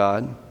reconciled to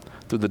God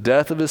through the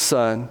death of his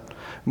Son,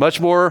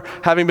 much more,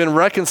 having been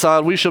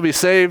reconciled, we shall be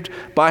saved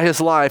by his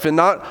life. And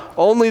not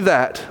only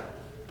that,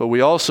 but we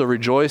also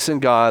rejoice in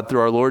God through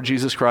our Lord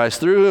Jesus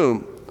Christ, through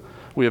whom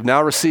we have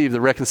now received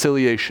the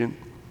reconciliation.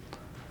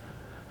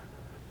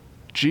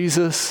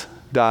 Jesus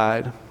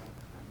died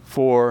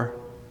for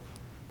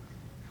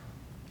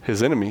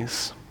his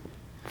enemies,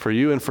 for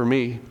you and for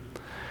me.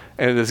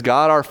 And it is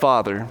God our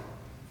Father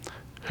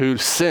who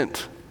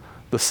sent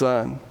the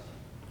Son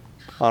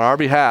on our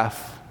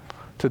behalf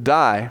to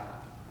die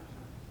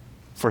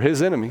for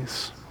his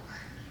enemies.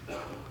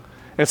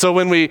 And so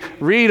when we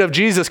read of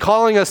Jesus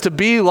calling us to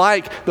be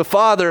like the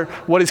Father,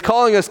 what he's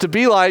calling us to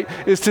be like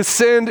is to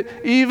send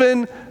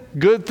even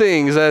good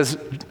things as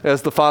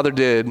the Father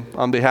did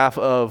on behalf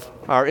of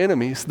our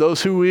enemies,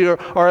 those who we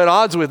are at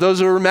odds with, those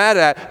who we're mad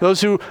at,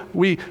 those who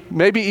we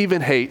maybe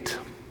even hate,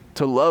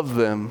 to love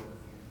them,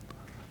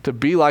 to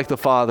be like the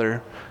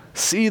Father.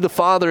 See the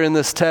Father in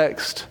this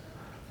text,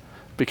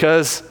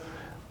 because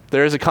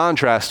there is a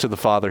contrast to the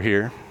Father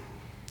here.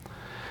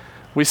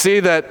 We see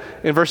that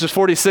in verses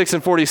 46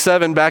 and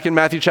 47, back in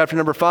Matthew chapter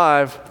number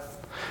 5,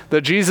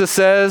 that Jesus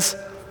says,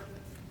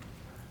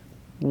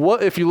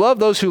 "What if you love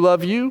those who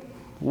love you,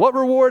 what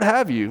reward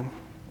have you?"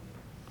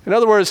 In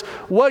other words,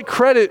 what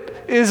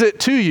credit is it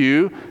to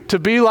you to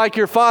be like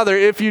your Father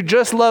if you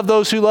just love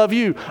those who love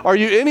you? Are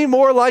you any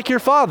more like your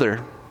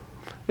Father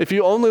if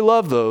you only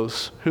love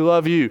those who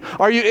love you?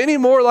 Are you any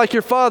more like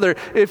your Father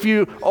if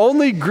you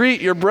only greet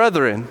your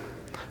brethren?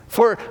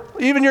 For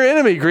even your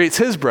enemy greets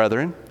his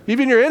brethren.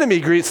 Even your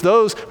enemy greets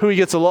those who he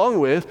gets along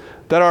with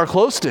that are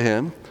close to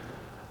him.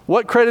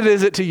 What credit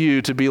is it to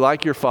you to be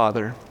like your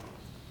Father?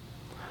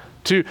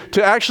 To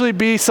actually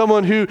be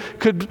someone who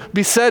could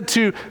be said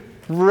to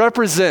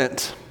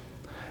represent,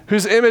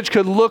 whose image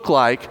could look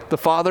like the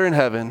Father in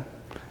heaven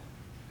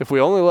if we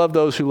only love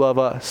those who love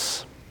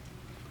us.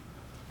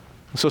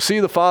 So see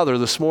the Father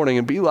this morning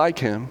and be like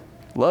him.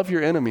 Love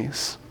your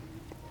enemies.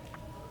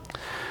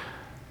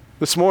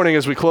 This morning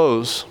as we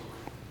close,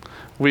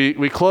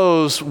 we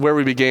close where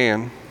we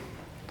began,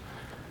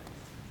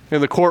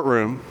 in the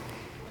courtroom.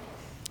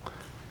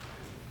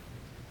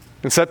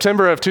 In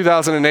September of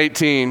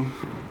 2018,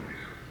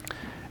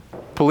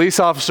 police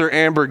officer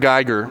Amber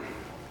Geiger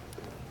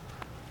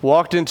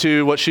walked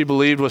into what she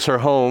believed was her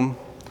home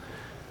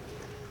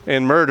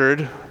and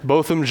murdered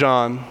Botham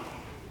Jean,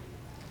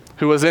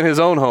 who was in his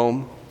own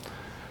home.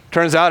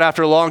 Turns out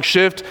after a long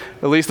shift,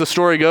 at least the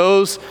story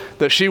goes,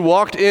 that she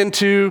walked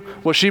into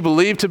what she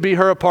believed to be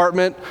her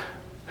apartment,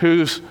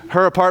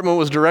 her apartment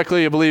was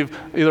directly, I believe,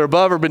 either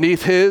above or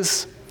beneath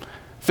his,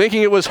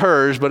 thinking it was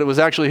hers, but it was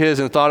actually his,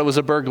 and thought it was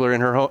a burglar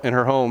in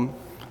her home,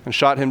 and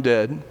shot him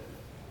dead.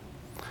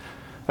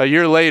 A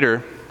year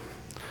later,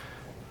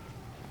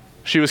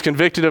 she was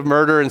convicted of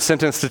murder and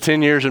sentenced to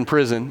 10 years in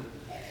prison.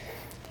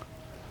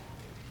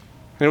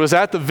 And it was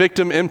at the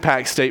victim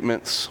impact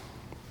statements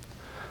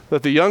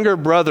that the younger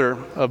brother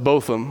of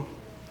Botham,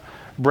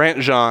 Brant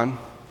Jean,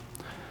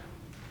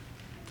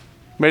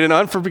 made an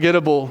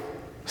unforgettable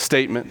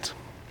statement.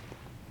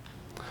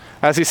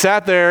 As he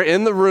sat there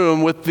in the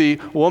room with the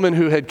woman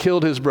who had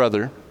killed his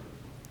brother,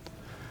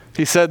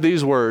 he said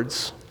these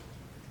words,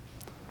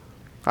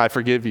 "I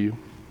forgive you.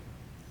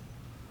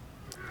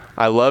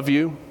 I love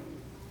you.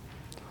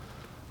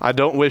 I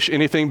don't wish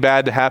anything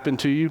bad to happen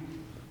to you.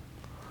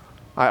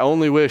 I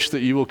only wish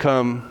that you will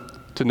come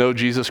to know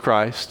Jesus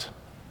Christ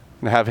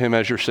and have him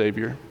as your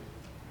Savior."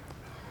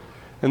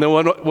 And then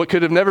what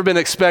could have never been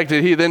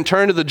expected, he then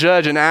turned to the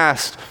judge and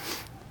asked,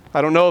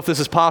 "I don't know if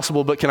this is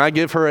possible, but can I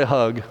give her a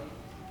hug?"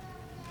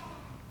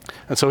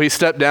 And so he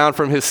stepped down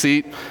from his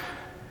seat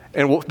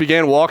and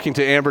began walking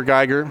to Amber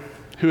Geiger,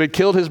 who had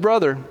killed his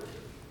brother,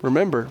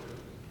 remember.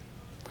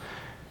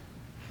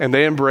 And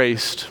they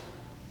embraced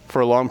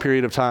for a long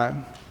period of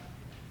time.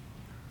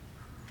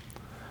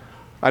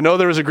 I know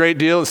there was a great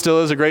deal, and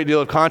still is a great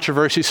deal of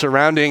controversy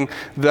surrounding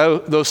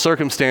those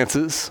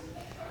circumstances.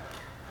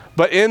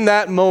 But in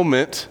that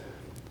moment,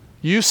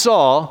 you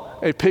saw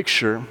a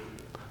picture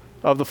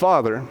of the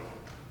Father.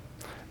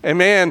 A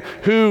man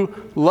who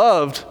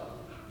loved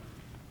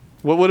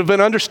what would have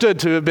been understood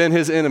to have been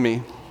his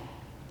enemy,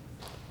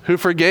 who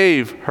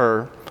forgave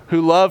her, who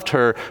loved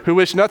her, who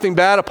wished nothing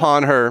bad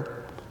upon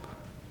her.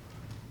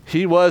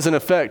 He was, in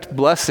effect,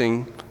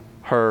 blessing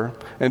her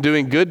and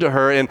doing good to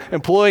her and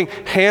employing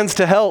hands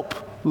to help,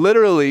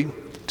 literally,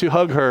 to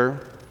hug her.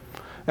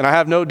 And I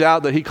have no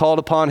doubt that he called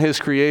upon his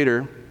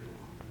Creator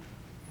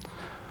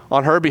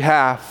on her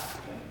behalf,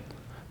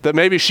 that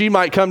maybe she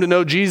might come to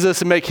know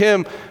Jesus and make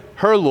him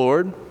her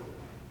Lord,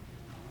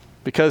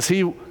 because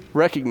he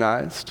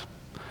recognized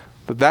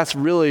that that's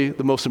really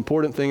the most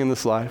important thing in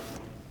this life.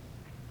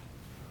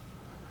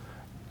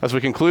 As we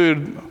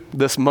conclude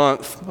this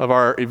month of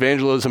our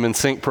Evangelism in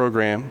Sync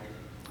program,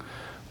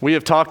 we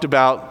have talked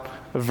about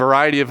a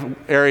variety of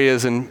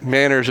areas and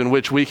manners in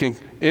which we can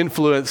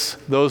influence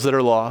those that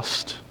are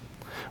lost.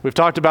 We've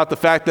talked about the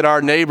fact that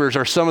our neighbors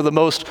are some of the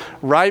most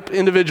ripe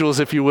individuals,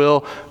 if you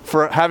will,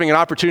 for having an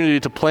opportunity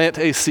to plant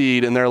a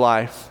seed in their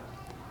life.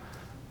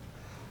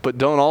 But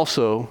don't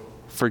also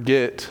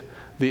forget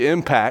the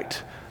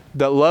impact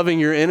that loving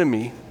your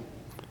enemy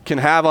can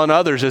have on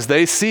others as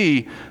they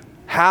see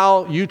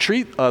how you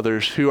treat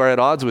others who are at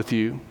odds with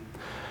you.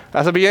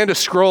 As I began to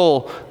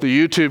scroll the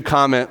YouTube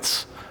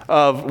comments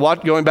of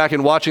going back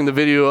and watching the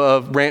video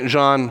of Brant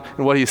Jean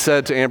and what he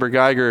said to Amber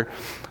Geiger,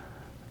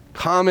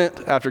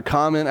 comment after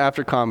comment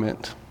after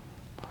comment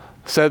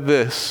said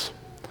this: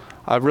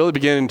 I'm really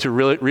beginning to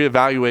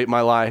reevaluate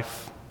my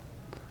life,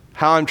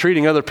 how I'm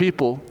treating other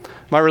people,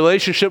 my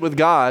relationship with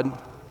God.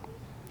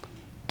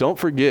 Don't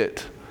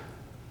forget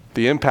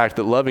the impact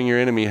that loving your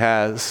enemy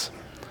has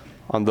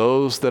on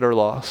those that are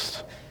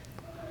lost.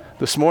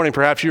 This morning,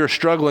 perhaps you are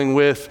struggling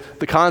with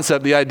the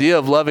concept, the idea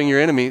of loving your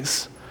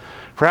enemies.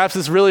 Perhaps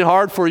it's really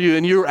hard for you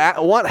and you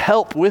want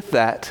help with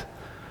that.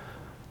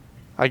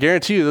 I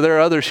guarantee you that there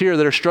are others here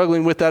that are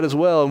struggling with that as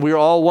well, and we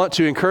all want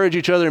to encourage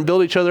each other and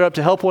build each other up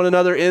to help one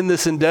another in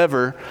this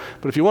endeavor.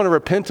 But if you want to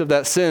repent of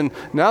that sin,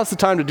 now's the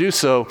time to do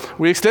so.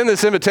 We extend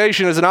this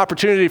invitation as an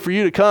opportunity for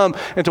you to come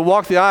and to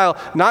walk the aisle,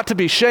 not to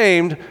be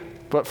shamed,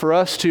 but for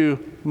us to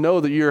know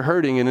that you're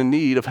hurting and in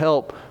need of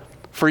help.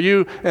 For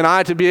you and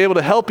I to be able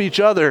to help each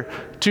other,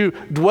 to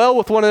dwell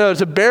with one another,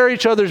 to bear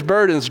each other's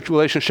burdens,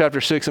 Galatians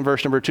chapter 6 and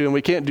verse number 2. And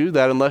we can't do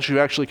that unless you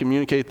actually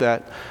communicate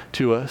that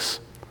to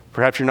us.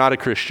 Perhaps you're not a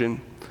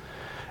Christian.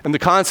 And the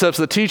concepts,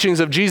 the teachings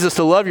of Jesus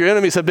to love your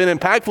enemies have been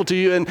impactful to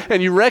you,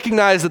 and you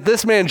recognize that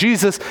this man,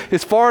 Jesus,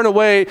 is far and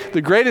away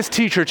the greatest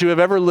teacher to have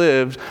ever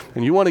lived,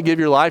 and you want to give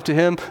your life to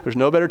him. There's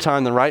no better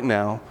time than right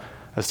now,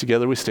 as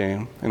together we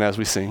stand and as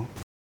we sing.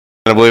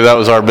 I believe that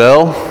was our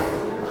bell.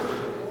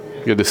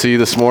 Good to see you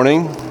this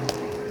morning.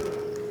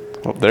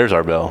 Oh, there's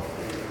our bell.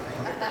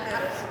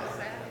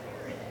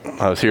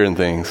 I was hearing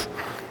things.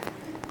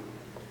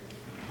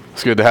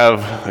 It's good to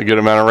have a good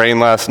amount of rain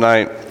last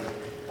night.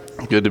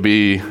 Good to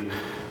be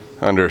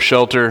under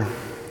shelter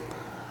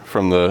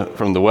from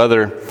the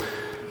weather,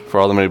 for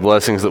all the many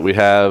blessings that we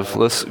have.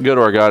 Let's go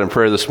to our God in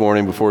prayer this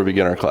morning before we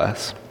begin our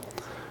class.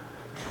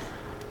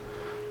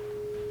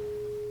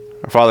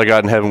 Our Father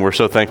God in heaven, we're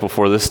so thankful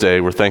for this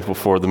day. We're thankful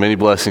for the many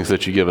blessings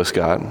that you give us,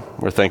 God.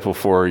 We're thankful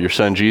for your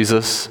Son,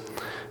 Jesus,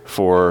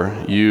 for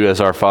you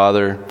as our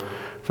Father,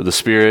 for the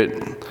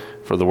Spirit,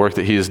 for the work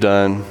that he has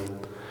done.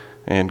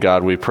 And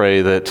God, we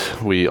pray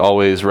that we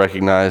always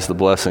recognize the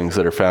blessings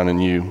that are found in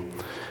you.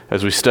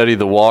 As we study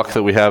the walk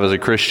that we have as a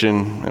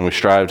Christian and we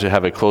strive to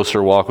have a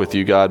closer walk with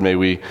you, God, may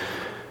we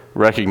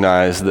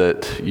recognize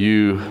that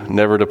you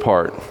never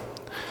depart.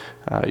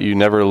 You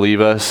never leave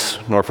us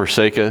nor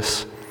forsake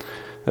us.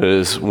 It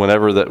is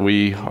whenever that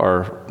we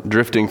are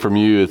drifting from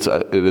you, it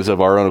is of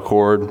our own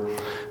accord,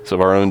 it's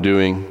of our own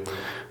doing.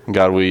 And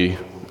God, we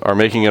are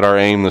making it our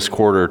aim this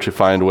quarter to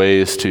find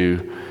ways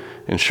to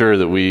ensure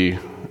that we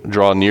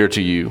draw near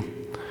to you,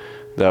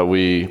 that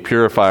we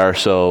purify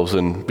ourselves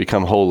and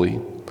become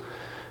holy.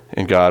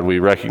 And God, we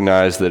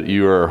recognize that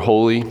you are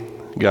holy,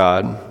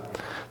 God,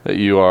 that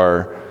you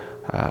are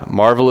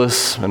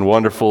marvelous and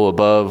wonderful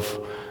above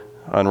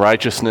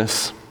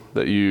unrighteousness,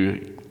 that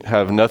you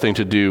have nothing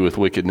to do with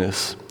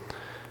wickedness.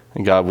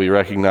 And God, we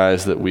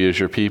recognize that we as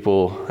your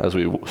people, as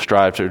we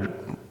strive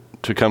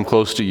to come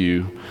close to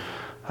you,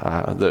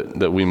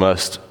 that we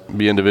must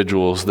be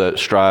individuals that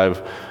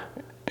strive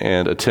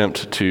and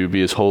attempt to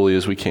be as holy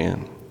as we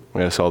can.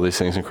 We ask all these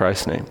things in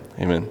Christ's name.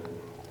 Amen.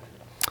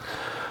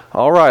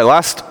 All right,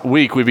 last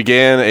week we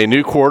began a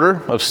new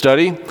quarter of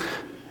study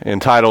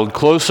entitled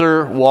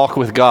Closer Walk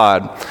with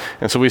God.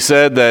 And so we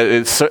said that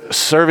it's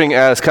serving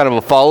as kind of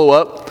a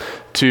follow-up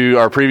to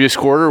our previous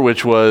quarter,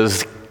 which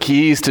was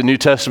Keys to New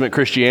Testament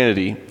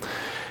Christianity.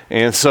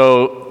 And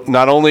so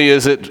not only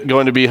is it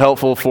going to be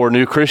helpful for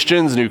new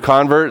Christians, new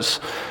converts,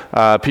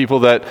 people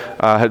that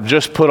have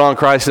just put on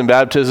Christ in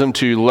baptism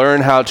to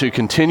learn how to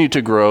continue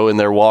to grow in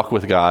their walk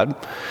with God,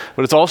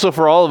 but it's also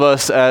for all of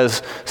us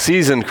as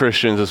seasoned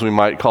Christians, as we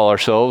might call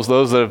ourselves,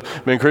 those that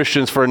have been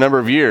Christians for a number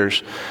of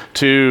years,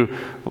 to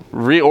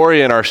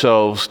reorient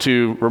ourselves,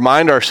 to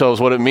remind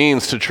ourselves what it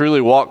means to truly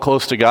walk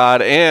close to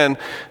God, and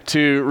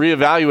to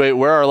reevaluate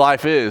where our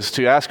life is,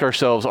 to ask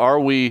ourselves, are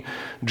we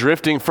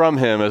drifting from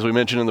Him, as we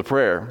mentioned in the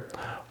prayer?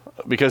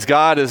 Because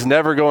God is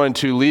never going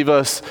to leave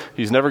us.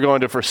 He's never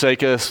going to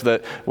forsake us.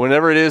 That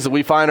whenever it is that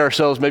we find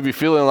ourselves maybe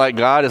feeling like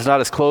God is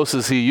not as close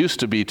as He used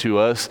to be to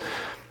us,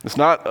 it's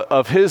not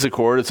of His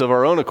accord, it's of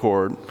our own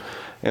accord.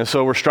 And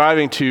so we're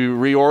striving to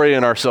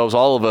reorient ourselves,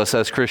 all of us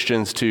as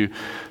Christians, to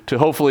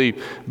hopefully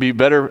be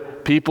better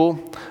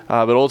people,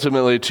 but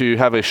ultimately to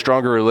have a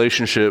stronger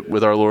relationship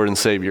with our Lord and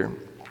Savior.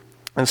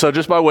 And so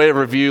just by way of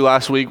review,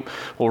 last week,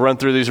 we'll run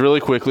through these really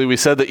quickly. We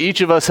said that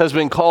each of us has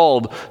been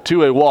called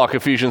to a walk,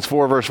 Ephesians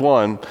 4, verse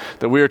 1,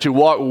 that we are to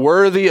walk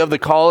worthy of the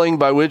calling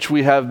by which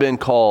we have been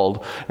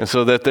called. And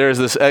so that there's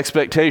this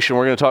expectation.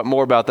 We're going to talk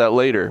more about that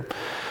later.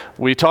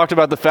 We talked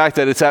about the fact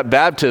that it's at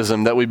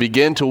baptism that we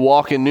begin to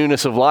walk in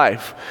newness of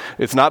life.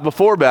 It's not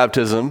before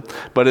baptism,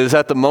 but it is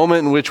at the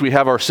moment in which we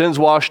have our sins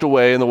washed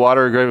away in the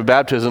water and grave of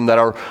baptism that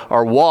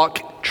our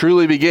walk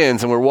truly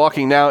begins, and we're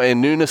walking now in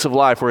newness of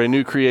life. We're a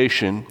new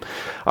creation.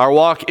 Our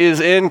walk is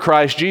in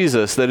Christ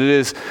Jesus,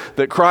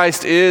 that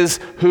Christ is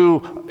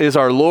who is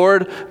our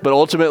Lord, but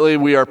ultimately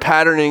we are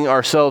patterning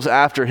ourselves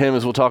after Him,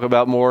 as we'll talk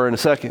about more in a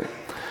second.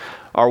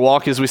 Our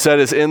walk, as we said,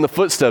 is in the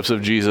footsteps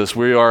of Jesus.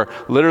 We are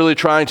literally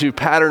trying to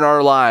pattern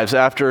our lives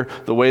after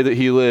the way that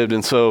He lived.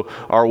 And so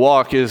our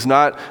walk is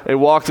not a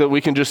walk that we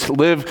can just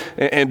live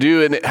and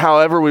do it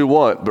however we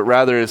want, but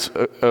rather it's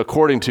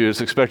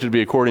expected to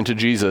be according to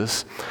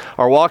Jesus.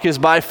 Our walk is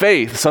by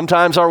faith.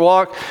 Sometimes our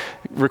walk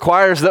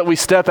requires that we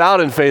step out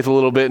in faith a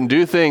little bit and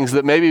do things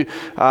that maybe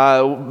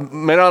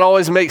may not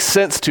always make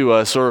sense to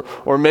us,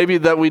 or maybe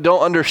that we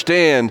don't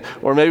understand,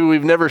 or maybe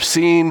we've never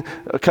seen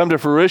come to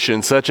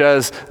fruition, such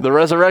as the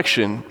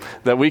resurrection,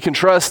 that we can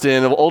trust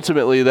in, and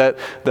ultimately that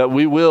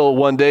we will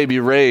one day be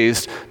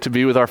raised to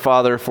be with our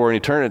Father for an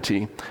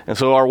eternity. And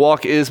so our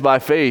walk is by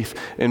faith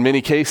in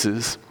many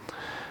cases.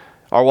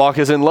 Our walk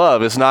is in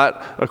love. It's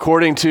not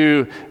according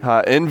to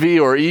envy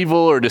or evil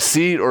or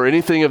deceit or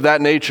anything of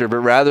that nature, but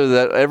rather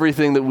that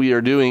everything that we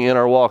are doing in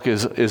our walk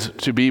is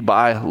to be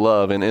by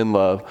love and in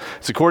love.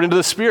 It's according to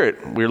the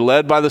Spirit. We're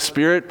led by the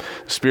Spirit.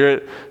 The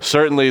Spirit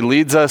certainly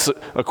leads us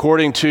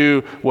according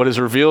to what is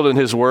revealed in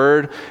His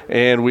Word,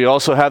 and we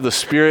also have the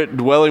Spirit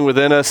dwelling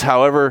within us,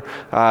 however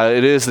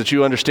it is that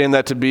you understand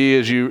that to be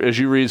as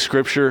you read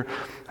Scripture.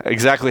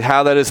 Exactly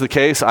how that is the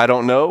case, I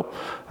don't know.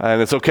 And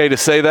it's okay to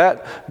say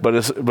that, but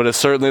it's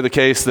certainly the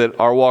case that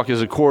our walk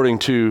is according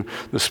to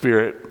the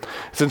Spirit.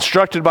 It's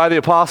instructed by the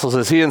apostles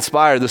as He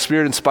inspired. The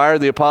Spirit inspired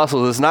the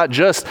apostles. It's not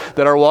just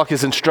that our walk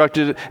is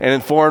instructed and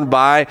informed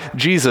by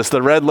Jesus,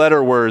 the red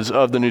letter words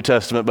of the New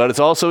Testament, but it's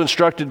also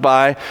instructed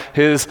by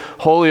His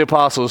holy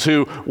apostles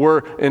who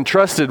were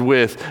entrusted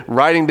with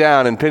writing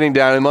down and pinning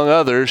down, among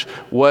others,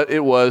 what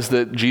it was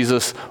that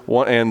Jesus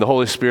and the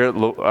Holy Spirit,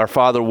 our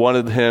Father,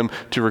 wanted Him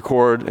to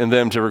record and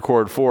them to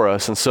record for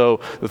us. And so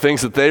the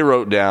things that they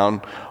wrote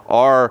down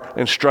are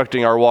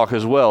instructing our walk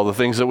as well. The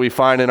things that we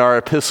find in our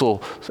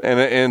epistle and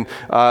in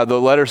the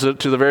letters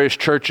to the various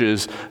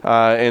churches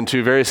and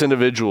to various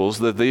individuals,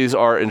 that these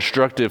are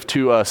instructive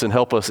to us and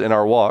help us in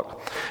our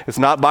walk. It's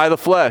not by the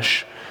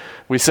flesh.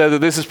 We said that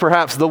this is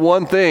perhaps the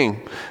one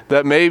thing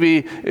that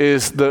maybe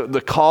is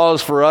the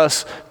cause for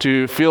us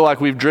to feel like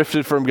we've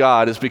drifted from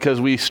God, is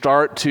because we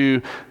start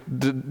to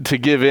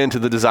give in to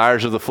the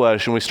desires of the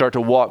flesh, and we start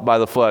to walk by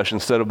the flesh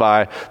instead of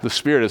by the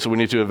Spirit. So we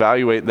need to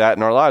evaluate that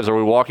in our lives. Are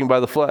we walking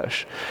by the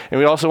flesh? And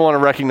we also want to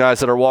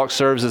recognize that our walk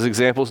serves as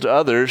examples to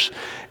others,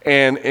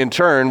 and in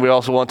turn, we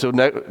also want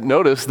to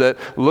notice that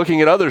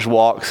looking at others'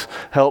 walks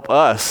help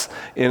us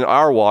in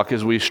our walk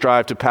as we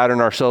strive to pattern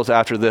ourselves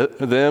after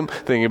them,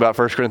 thinking about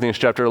 1 Corinthians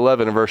chapter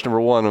 11 and verse number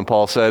 1, when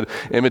Paul said,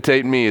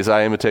 "Imitate me as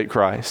I imitate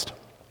Christ."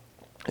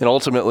 And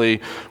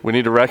ultimately, we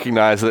need to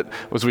recognize that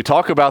as we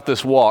talk about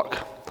this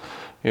walk,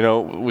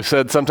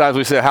 sometimes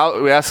we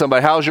ask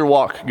somebody, how's your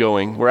walk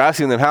going? We're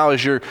asking them, how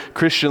is your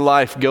Christian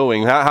life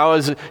going? How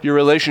is your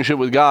relationship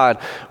with God?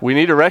 We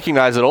need to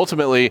recognize that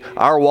ultimately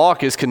our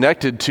walk is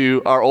connected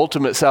to our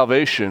ultimate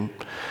salvation.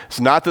 It's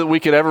not that we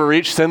could ever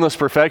reach sinless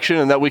perfection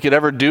and that we could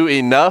ever do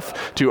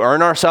enough to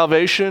earn our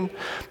salvation,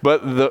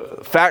 but the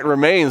fact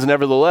remains,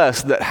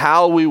 nevertheless, that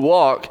how we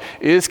walk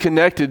is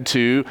connected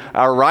to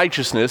our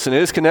righteousness and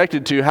is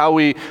connected to how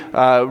we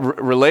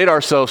relate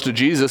ourselves to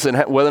Jesus and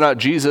whether or not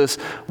Jesus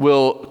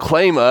will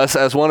claim us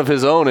as one of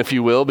His own, if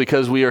you will,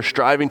 because we are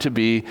striving to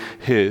be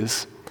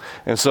His.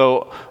 And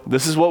so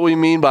this is what we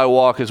mean by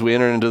walk as we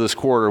enter into this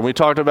quarter. We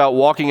talked about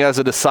walking as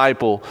a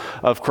disciple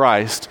of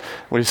Christ.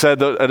 We said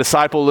that a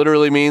disciple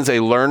literally means a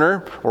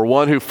learner or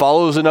one who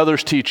follows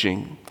another's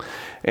teaching,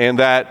 and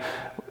that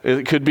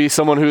it could be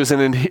someone who is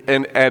an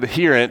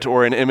adherent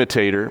or an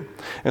imitator.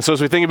 And so as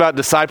we think about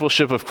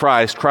discipleship of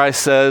Christ,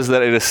 Christ says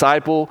that a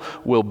disciple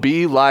will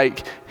be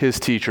like his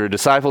teacher. A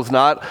disciple is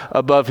not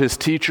above his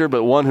teacher,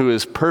 but one who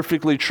is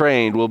perfectly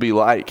trained will be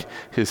like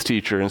his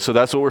teacher. And so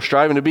that's what we're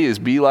striving to is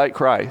be like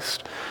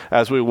Christ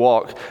as we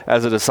walk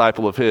as a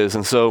disciple of His.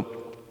 And so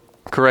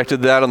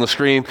corrected that on the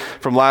screen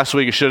from last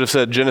week. It should have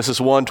said Genesis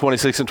 1,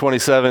 26 and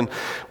 27.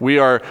 We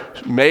are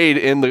made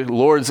in the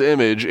Lord's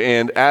image,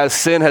 and as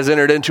sin has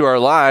entered into our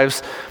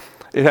lives,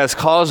 it has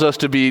caused us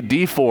to be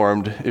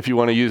deformed, if you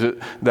want to use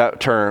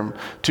that term,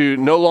 to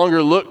no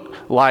longer look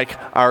like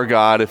our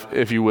God,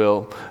 if you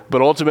will.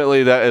 But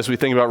ultimately, that as we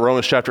think about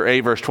Romans chapter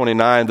 8, verse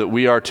 29, that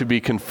we are to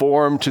be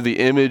conformed to the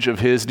image of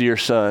His dear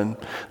Son.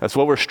 That's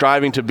what we're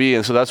striving to be,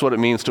 and so that's what it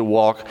means to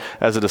walk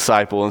as a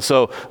disciple. And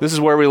so this is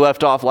where we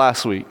left off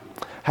last week.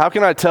 How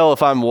can I tell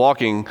if I'm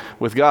walking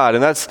with God?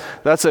 And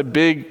that's a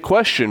big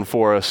question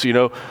for us.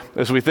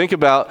 As we think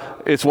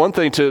about, it's one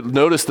thing to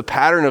notice the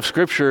pattern of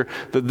Scripture,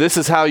 that this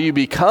is how you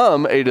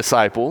become a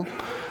disciple,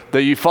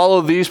 that you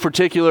follow these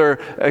particular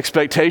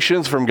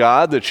expectations from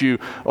God, that you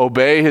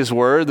obey His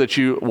word, that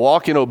you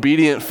walk in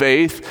obedient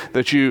faith,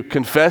 that you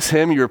confess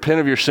Him, you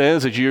repent of your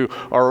sins, that you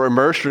are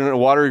immersed in a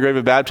watery grave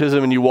of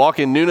baptism, and you walk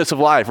in newness of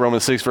life,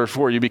 Romans 6, verse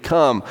 4. You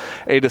become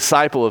a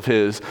disciple of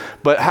His.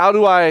 But how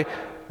do I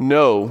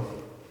know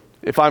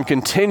if I'm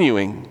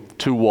continuing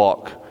to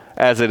walk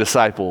as a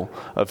disciple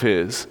of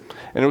His?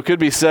 And it could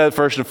be said,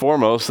 first and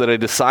foremost, that a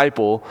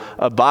disciple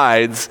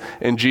abides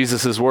in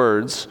Jesus'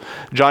 words.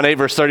 John 8,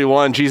 verse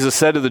 31, Jesus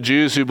said to the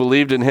Jews who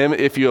believed in Him,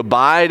 "If you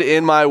abide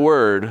in my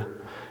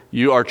word,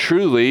 you are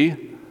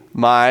truly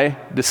my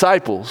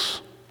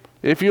disciples."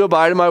 If you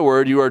abide in my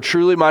word, you are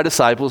truly my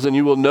disciples, and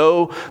you will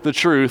know the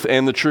truth,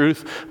 and the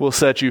truth will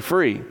set you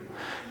free.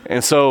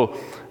 And so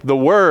the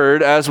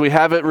word, as we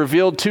have it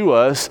revealed to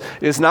us,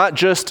 is not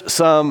just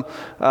some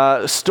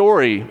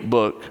story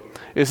book.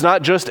 It's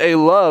not just a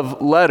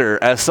love letter,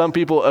 as some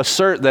people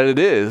assert that it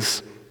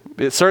is.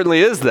 It certainly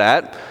is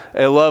that,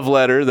 a love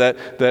letter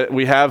that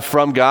we have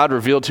from God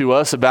revealed to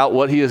us about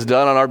what He has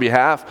done on our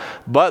behalf.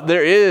 But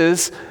there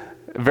is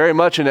very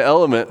much an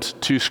element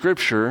to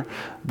Scripture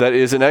that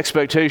is an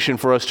expectation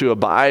for us to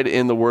abide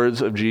in the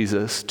words of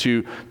Jesus,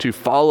 to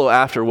follow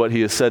after what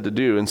he has said to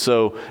do. And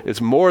so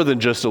it's more than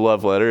just a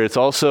love letter. It's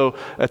also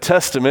a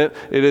testament.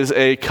 It is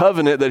a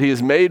covenant that he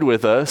has made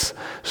with us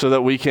so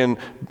that we can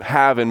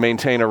have and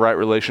maintain a right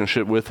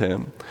relationship with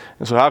him.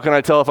 And so how can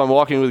I tell if I'm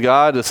walking with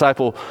God? A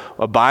disciple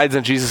abides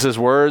in Jesus'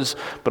 words,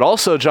 but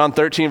also John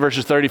 13,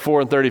 verses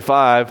 34 and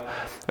 35,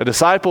 a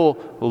disciple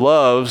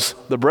loves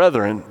the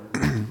brethren.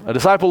 A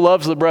disciple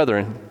loves the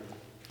brethren.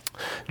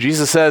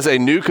 Jesus says, "A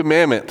new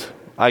commandment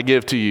I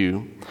give to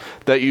you,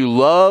 that you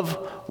love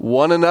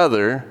one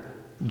another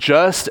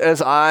just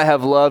as I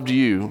have loved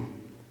you.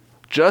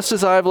 Just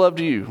as I have loved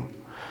you,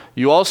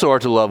 you also are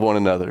to love one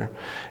another."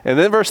 And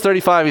then verse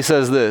 35, he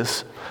says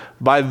this,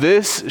 "By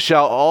this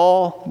shall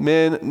all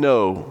men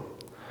know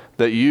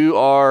that you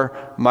are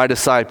my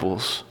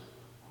disciples."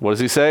 What does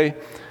he say?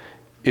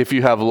 "If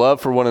you have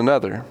love for one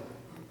another."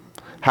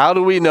 How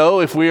do we know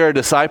if we are a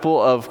disciple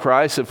of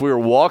Christ, if we are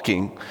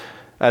walking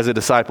as a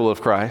disciple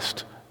of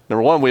Christ?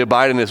 Number one, we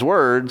abide in his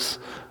words.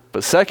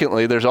 But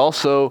secondly, there's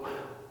also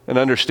an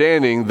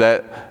understanding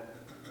that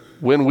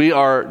when we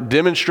are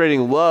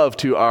demonstrating love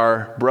to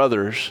our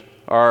brothers,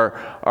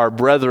 our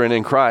brethren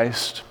in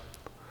Christ,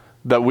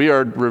 that we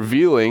are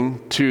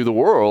revealing to the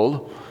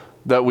world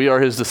that we are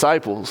his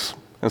disciples.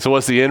 And so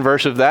what's the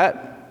inverse of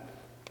that?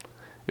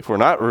 If we're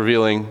not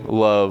revealing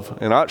love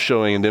and not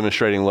showing and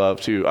demonstrating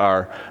love to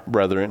our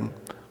brethren,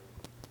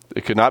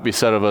 it could not be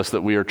said of us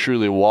that we are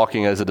truly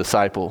walking as a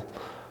disciple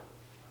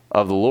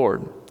of the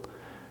Lord.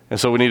 And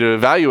so we need to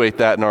evaluate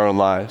that in our own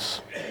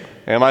lives.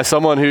 Am I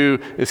someone who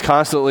is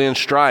constantly in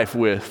strife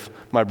with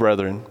my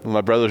brethren, my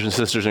brothers and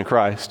sisters in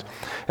Christ?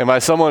 Am I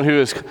someone who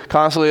is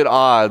constantly at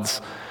odds,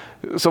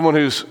 someone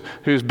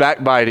who's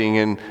backbiting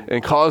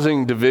and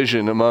causing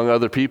division among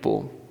other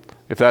people?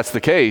 If that's the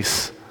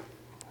case,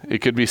 it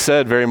could be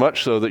said very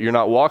much so that you're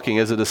not walking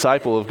as a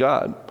disciple of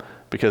God,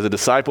 because a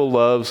disciple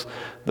loves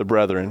the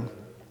brethren.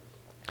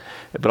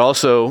 But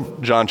also,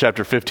 John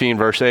chapter 15,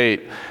 verse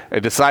 8, a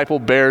disciple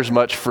bears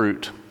much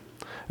fruit.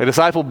 A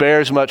disciple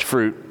bears much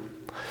fruit.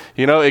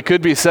 You know, it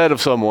could be said of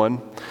someone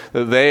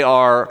that they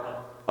are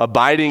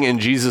abiding in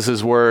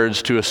Jesus'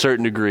 words to a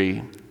certain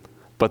degree,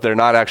 but they're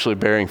not actually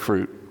bearing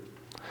fruit.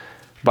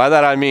 By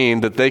that I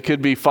mean that they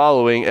could be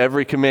following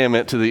every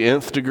commandment to the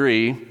nth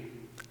degree,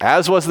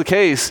 as was the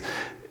case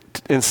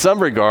in some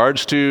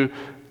regards to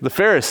the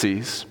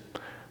Pharisees.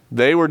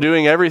 They were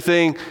doing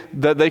everything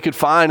that they could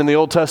find in the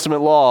Old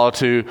Testament law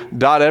to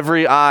dot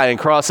every I and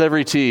cross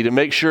every T, to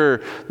make sure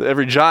that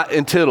every jot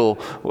and tittle,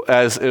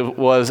 as it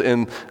was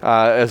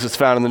as it's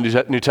found in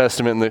the New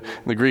Testament in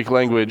the Greek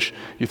language.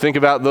 You think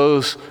about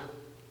those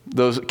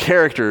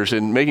characters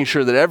and making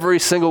sure that every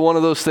single one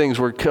of those things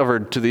were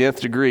covered to the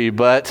nth degree.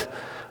 But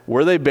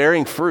were they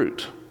bearing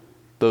fruit,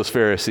 those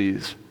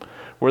Pharisees?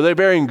 Were they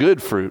bearing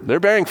good fruit? They're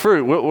bearing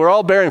fruit. We're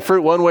all bearing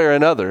fruit one way or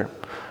another,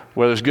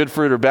 whether it's good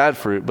fruit or bad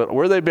fruit. But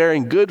were they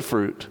bearing good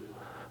fruit?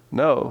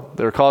 No,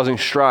 they were causing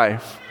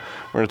strife.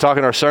 We're going to talk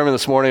in our sermon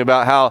this morning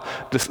about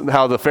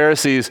how the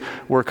Pharisees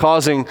were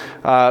causing,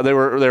 they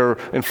were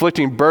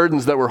inflicting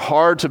burdens that were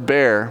hard to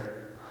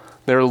bear.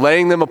 They were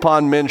laying them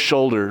upon men's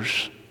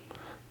shoulders,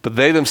 but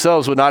they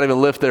themselves would not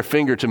even lift their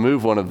finger to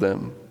move one of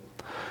them.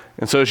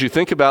 And so as you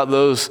think about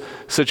those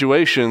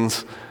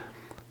situations,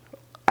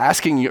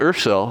 asking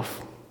yourself,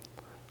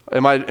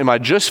 Am I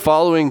just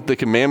following the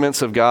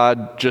commandments of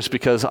God just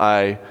because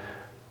I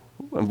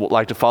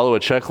like to follow a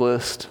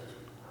checklist?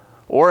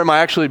 Or am I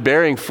actually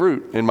bearing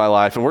fruit in my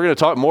life? And we're going to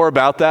talk more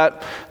about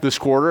that this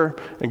quarter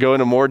and go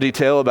into more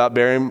detail about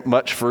bearing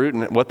much fruit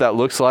and what that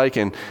looks like,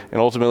 and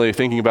ultimately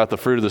thinking about the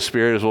fruit of the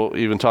Spirit, as we'll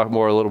even talk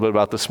more a little bit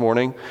about this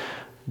morning.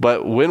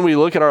 But when we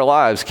look at our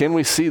lives, can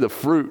we see the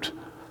fruit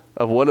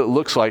of what it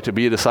looks like to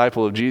be a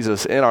disciple of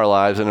Jesus in our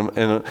lives and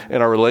in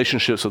our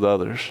relationships with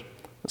others?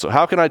 So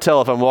how can I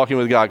tell if I'm walking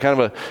with God? Kind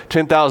of a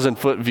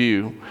 10,000-foot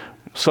view.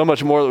 So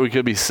much more that we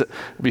could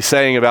be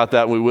saying about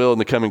that, and we will in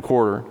the coming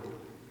quarter.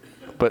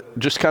 But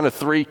just kind of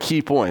 3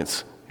 key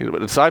points. A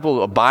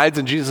disciple abides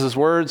in Jesus'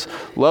 words,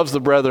 loves the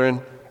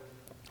brethren,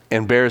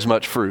 and bears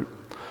much fruit.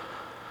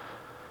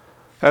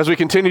 As we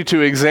continue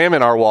to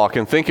examine our walk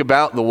and think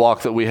about the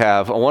walk that we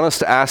have, I want us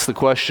to ask the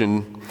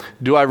question,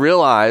 do I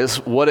realize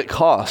what it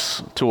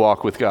costs to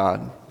walk with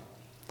God?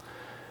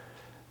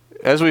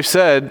 As we've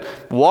said,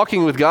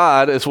 walking with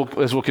God, as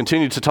we'll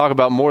continue to talk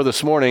about more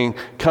this morning,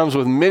 comes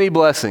with many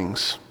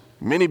blessings,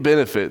 many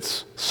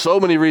benefits, so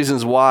many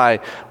reasons why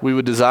we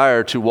would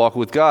desire to walk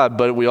with God.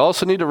 But we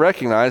also need to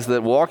recognize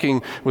that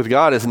walking with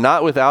God is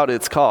not without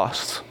its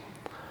costs.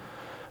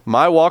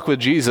 My walk with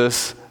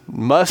Jesus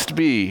must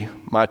be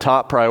my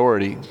top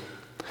priority.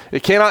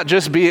 It cannot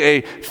just be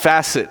a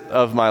facet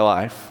of my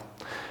life.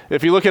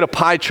 If you look at a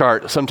pie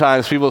chart,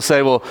 sometimes people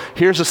say, well,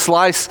 here's a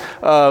slice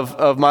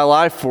of my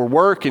life for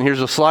work, and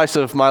here's a slice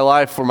of my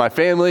life for my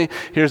family,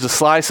 here's a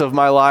slice of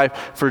my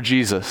life for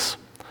Jesus.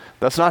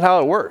 That's not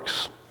how it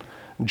works.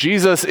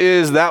 Jesus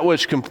is that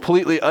which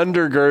completely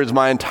undergirds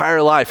my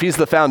entire life. He's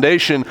the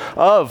foundation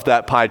of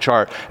that pie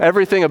chart.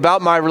 Everything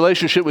about my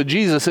relationship with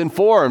Jesus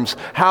informs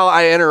how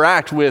I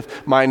interact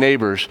with my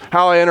neighbors,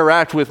 how I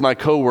interact with my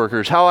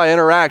coworkers, how I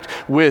interact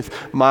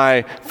with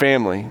my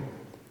family.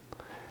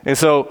 And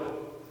so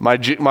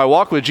my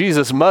walk with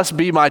Jesus must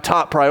be my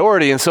top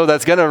priority. And so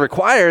that's going to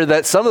require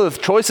that some of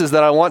the choices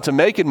that I want to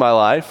make in my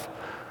life,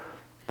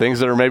 things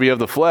that are maybe of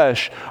the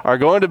flesh, are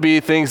going to be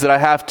things that I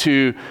have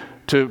to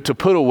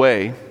put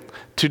away,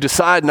 to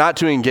decide not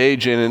to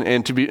engage in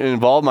and to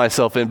involve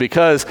myself in,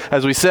 because,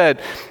 as we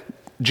said,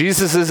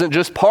 Jesus isn't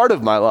just part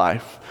of my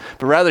life,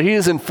 but rather he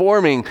is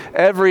informing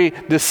every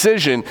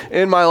decision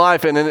in my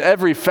life and in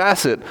every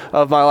facet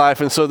of my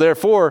life. And so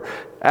therefore,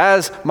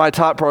 as my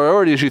top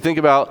priority, as you think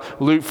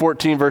about Luke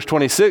 14, verse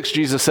 26,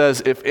 Jesus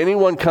says, if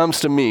anyone comes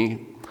to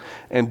me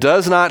and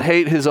does not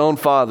hate his own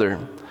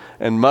father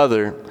and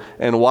mother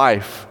and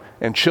wife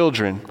and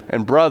children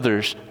and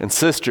brothers and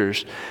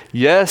sisters,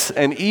 yes,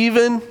 and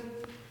even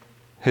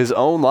his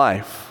own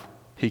life,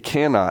 he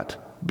cannot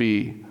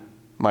be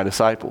my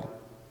disciple.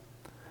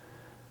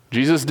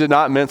 Jesus did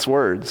not mince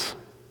words.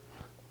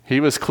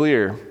 He was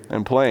clear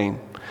and plain.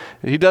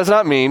 He does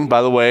not mean,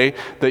 by the way,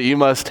 that you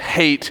must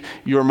hate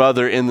your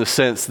mother in the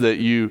sense that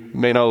you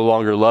may no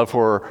longer love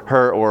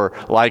her or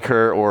like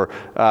her, or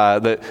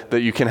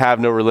that you can have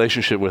no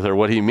relationship with her.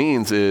 What he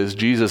means is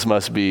Jesus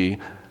must be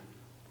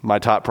my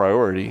top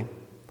priority.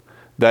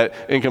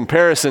 That in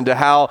comparison to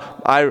how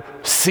I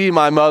see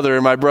my mother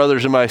and my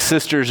brothers and my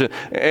sisters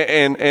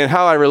and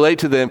how I relate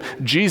to them,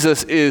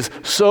 Jesus is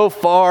so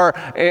far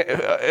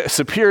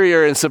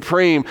superior and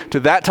supreme to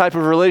that type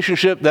of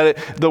relationship that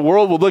the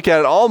world will look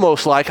at it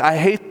almost like I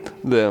hate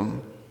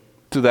them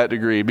to that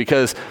degree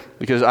because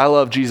I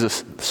love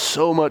Jesus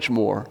so much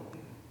more.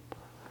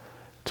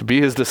 To be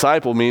his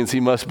disciple means he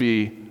must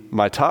be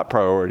my top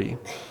priority,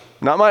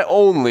 not my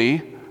only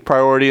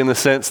priority in the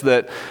sense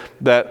that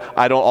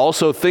I don't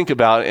also think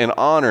about and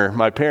honor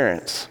my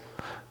parents,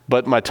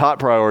 but my top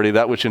priority,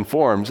 that which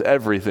informs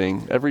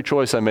everything, every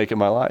choice I make in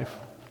my life.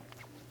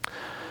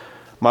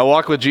 My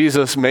walk with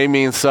Jesus may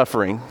mean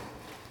suffering.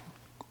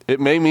 It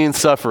may mean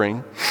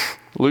suffering.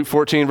 Luke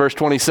 14, verse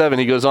 27,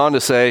 he goes on to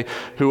say,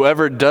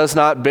 whoever does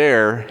not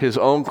bear his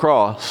own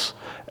cross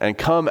and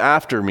come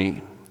after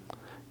me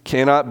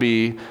cannot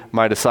be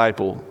my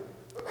disciple.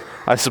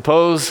 I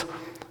suppose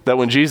that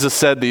when Jesus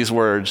said these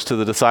words to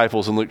the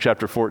disciples in Luke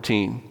chapter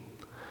 14,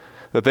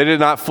 that they did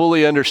not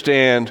fully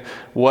understand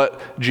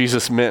what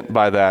Jesus meant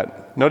by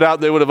that. No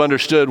doubt they would have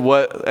understood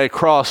what a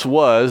cross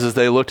was as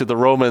they looked at the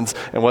Romans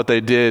and what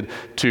they did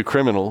to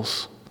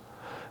criminals.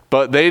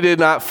 But they did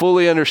not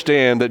fully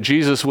understand that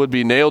Jesus would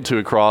be nailed to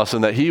a cross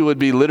and that he would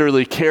be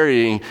literally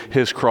carrying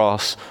his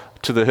cross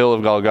to the hill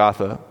of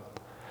Golgotha.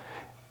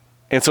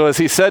 And so as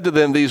he said to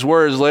them these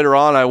words later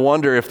on, I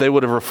wonder if they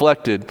would have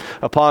reflected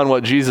upon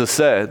what Jesus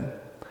said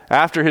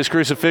after his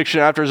crucifixion,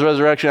 after his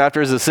resurrection,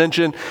 after his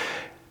ascension,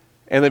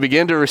 and they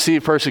begin to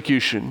receive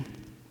persecution.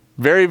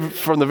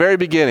 From the very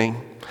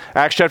beginning.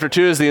 Acts chapter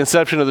 2 is the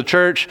inception of the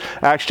church.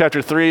 Acts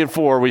chapter 3 and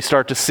 4, we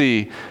start to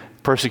see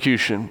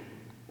persecution.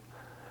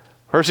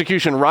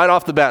 Persecution right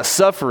off the bat,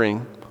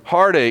 suffering,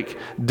 heartache,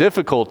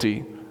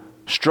 difficulty,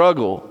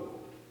 struggle.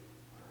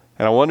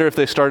 And I wonder if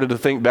they started to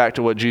think back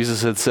to what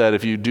Jesus had said,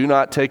 if you do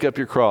not take up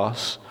your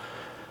cross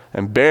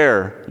and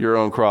bear your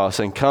own cross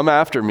and come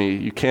after me,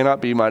 you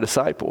cannot be my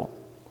disciple.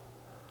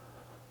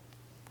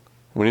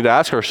 We need to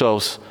ask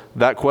ourselves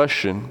that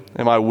question.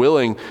 Am I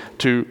willing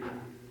to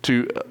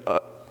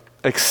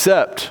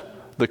accept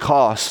the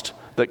cost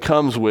that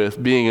comes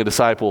with being a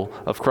disciple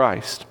of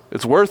Christ?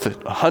 It's worth it,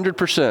 100%,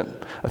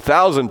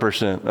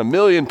 1,000%,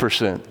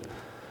 1,000,000%,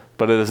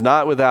 but it is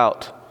not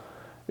without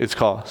its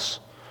costs.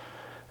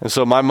 And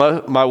so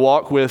my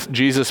walk with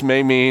Jesus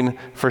may mean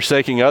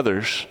forsaking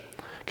others.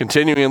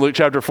 Continuing in Luke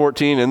chapter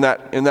 14, in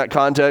that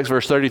context,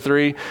 verse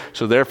 33,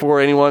 so therefore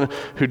anyone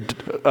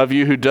of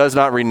you who does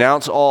not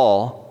renounce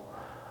all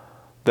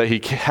that he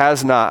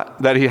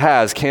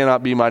has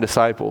cannot be my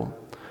disciple.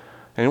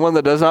 Anyone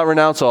that does not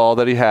renounce all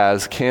that he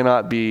has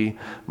cannot be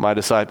my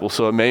disciple.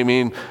 So it may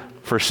mean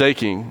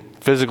forsaking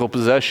physical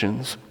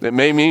possessions. It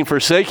may mean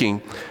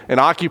forsaking an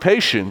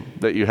occupation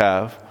that you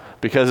have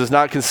because it's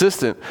not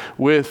consistent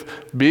with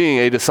being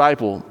a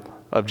disciple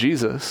of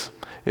Jesus.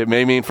 It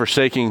may mean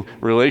forsaking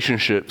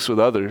relationships with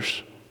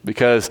others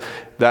because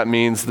that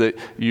means that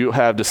you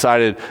have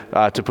decided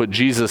to put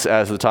Jesus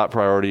as the top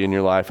priority in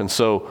your life. And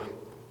so,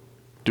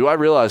 do I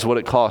realize what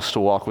it costs to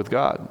walk with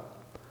God?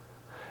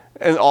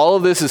 And all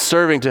of this is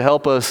serving to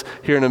help us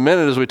here in a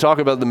minute as we talk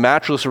about the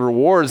matchless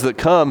rewards that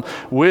come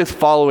with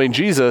following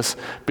Jesus,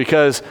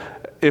 because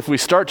if we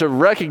start to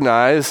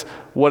recognize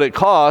what it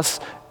costs,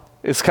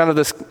 it's kind of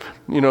this,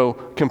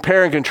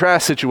 compare and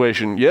contrast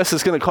situation. Yes,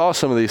 it's going to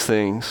cost some of these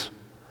things.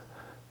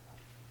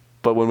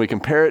 But when we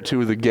compare it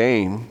to the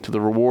gain, to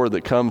the reward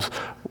that comes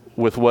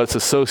with what's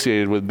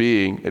associated with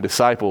being a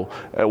disciple,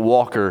 a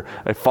walker,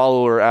 a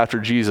follower after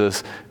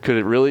Jesus, could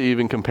it really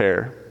even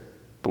compare?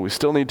 But we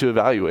still need to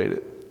evaluate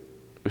it.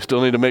 We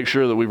still need to make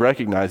sure that we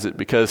recognize it,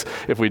 because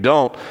if we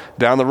don't,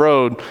 down the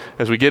road,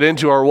 as we get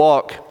into our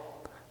walk,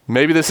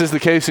 maybe this is the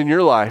case in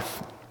your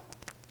life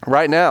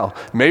right now.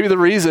 Maybe the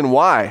reason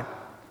why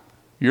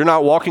you're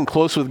not walking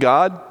close with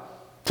God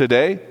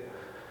today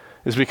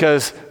is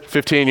because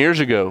 15 years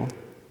ago,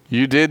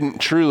 you didn't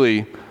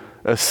truly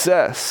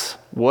assess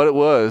what it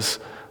was,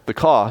 the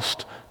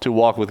cost to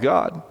walk with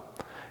God.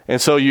 And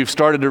so you've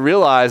started to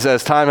realize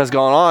as time has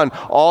gone on,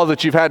 all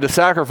that you've had to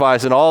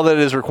sacrifice and all that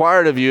is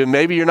required of you, and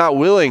maybe you're not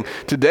willing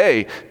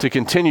today to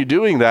continue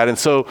doing that. And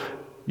so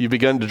you've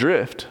begun to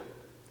drift.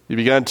 You've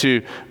begun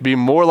to be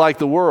more like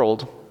the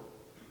world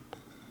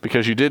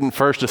because you didn't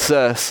first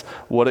assess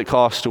what it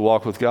costs to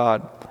walk with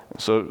God.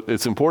 So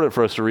it's important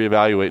for us to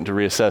reevaluate and to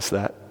reassess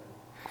that.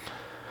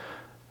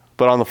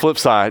 But on the flip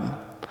side,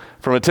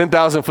 from a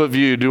 10,000-foot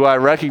view, do I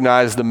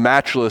recognize the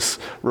matchless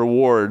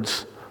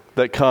rewards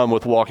that come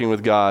with walking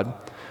with God?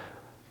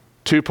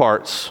 Two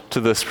parts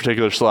to this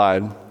particular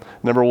slide.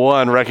 Number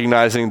one,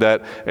 recognizing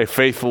that a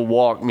faithful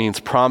walk means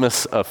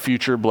promise of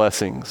future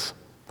blessings.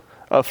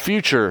 Of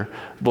future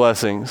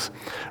blessings.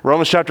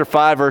 Romans chapter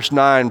 5, verse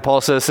 9,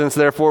 Paul says, "Since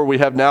therefore we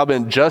have now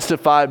been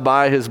justified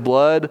by his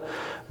blood,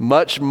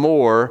 much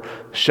more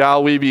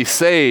shall we be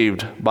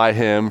saved by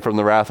him from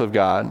the wrath of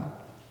God."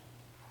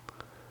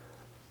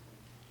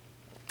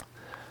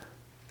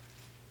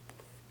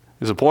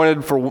 It is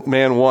appointed for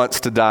man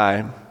once to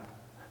die,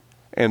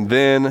 and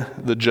then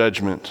the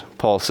judgment,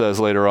 Paul says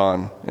later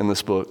on in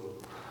this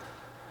book.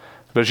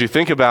 But as you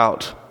think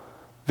about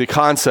the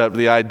concept,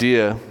 the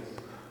idea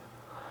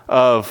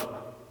of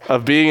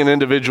being an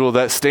individual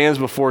that stands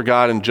before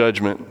God in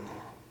judgment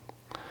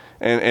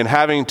and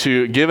having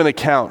to give an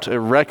account,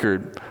 a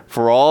record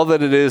for all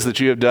that it is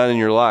that you have done in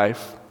your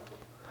life,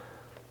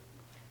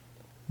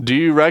 do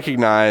you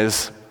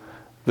recognize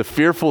the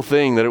fearful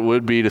thing that it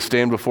would be to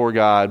stand before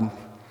God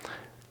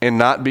and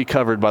not be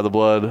covered by the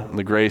blood and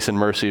the grace and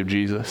mercy of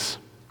Jesus?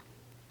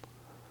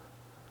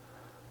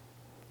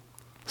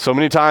 So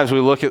many times we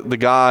look at the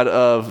God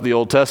of the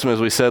Old Testament,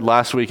 as we said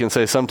last week, and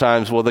say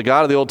sometimes, well, the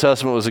God of the Old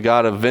Testament was a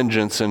God of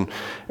vengeance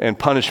and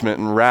punishment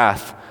and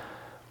wrath.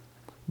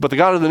 But the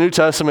God of the New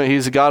Testament,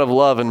 he's a God of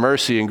love and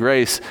mercy and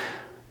grace.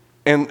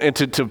 And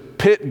to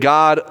pit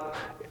God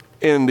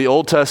in the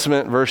Old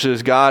Testament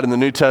versus God in the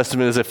New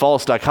Testament is a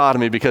false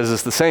dichotomy, because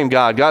it's the same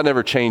God. God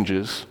never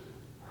changes.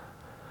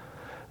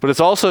 But it's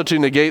also to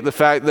negate the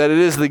fact that it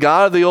is the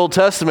God of the Old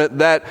Testament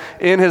that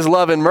in his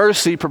love and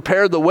mercy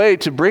prepared the way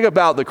to bring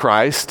about the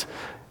Christ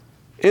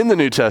in the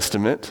New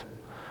Testament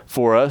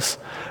for us.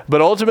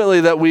 But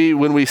ultimately that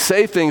when we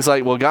say things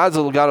like, well, God's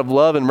a God of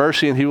love and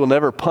mercy and he will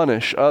never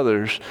punish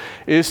others,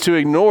 is to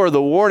ignore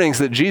the warnings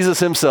that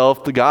Jesus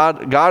himself, the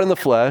God in the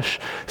flesh,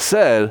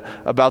 said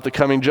about the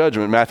coming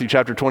judgment. Matthew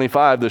chapter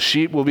 25, the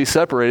sheep will be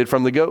separated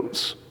from the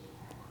goats.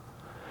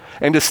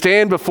 And to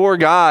stand before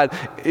God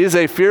is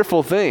a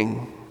fearful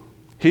thing.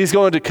 He's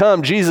going to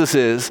come, Jesus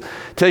is,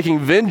 taking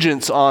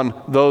vengeance on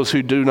those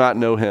who do not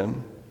know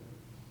him.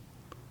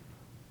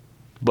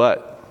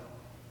 But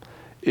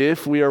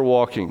if we are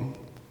walking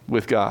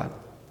with God,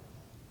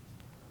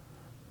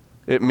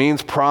 it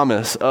means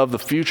promise of the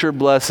future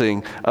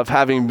blessing of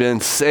having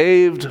been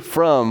saved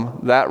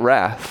from that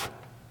wrath.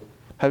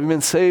 Having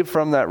been saved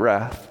from that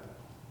wrath.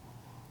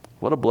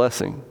 What a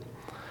blessing.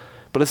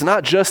 But it's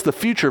not just the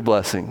future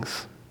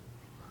blessings.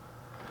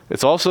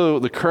 It's also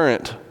the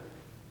current,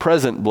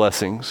 present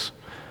blessings.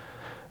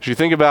 As you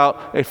think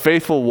about a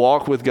faithful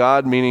walk with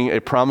God, meaning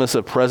a promise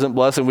of present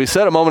blessing, we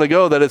said a moment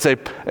ago that it's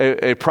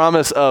a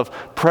promise of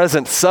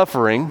present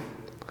suffering,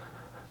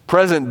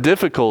 present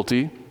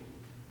difficulty.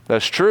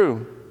 That's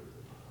true.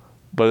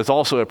 But it's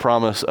also a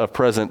promise of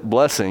present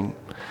blessing.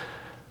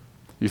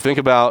 You think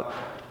about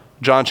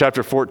John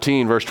chapter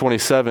 14, verse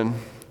 27.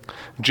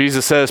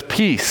 Jesus says,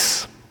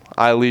 "Peace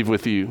I leave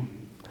with you.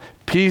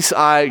 Peace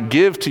I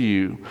give to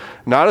you.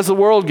 Not as the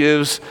world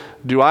gives,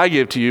 do I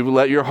give to you. But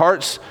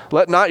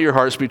let not your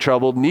hearts be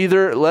troubled,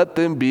 neither let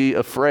them be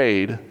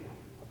afraid."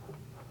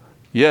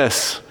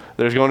 Yes,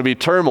 there's going to be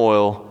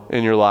turmoil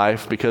in your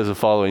life because of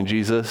following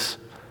Jesus.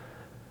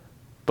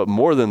 But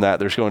more than that,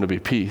 there's going to be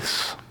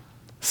peace.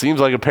 Seems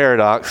like a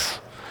paradox.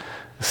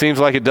 It seems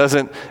like it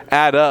doesn't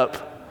add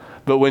up.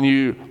 But when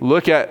you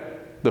look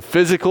at the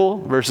physical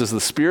versus the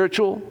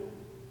spiritual,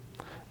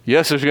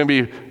 yes, there's going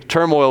to be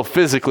turmoil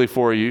physically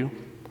for you,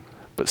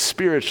 but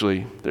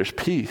spiritually, there's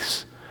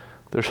peace.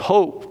 There's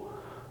hope.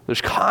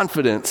 There's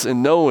confidence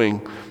in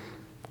knowing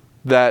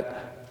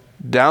that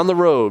down the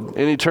road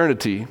in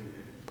eternity,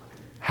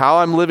 how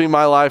I'm living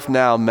my life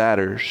now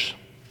matters.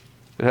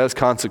 It has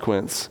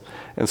consequence.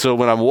 And so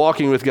when I'm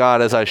walking with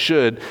God as I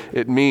should,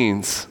 it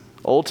means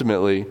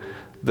ultimately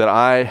that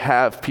I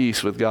have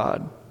peace with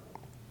God.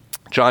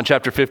 John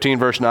chapter 15,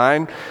 verse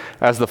 9,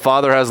 "As the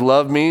Father has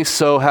loved me,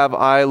 so have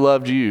I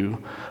loved you.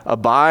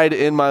 Abide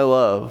in my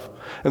love."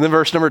 And then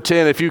verse number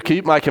 10, "If you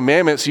keep my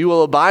commandments, you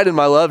will abide in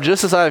my love,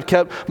 just as I have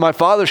kept my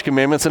Father's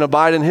commandments and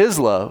abide in his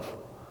love.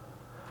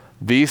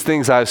 These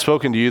things I have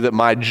spoken to you, that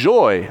my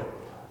joy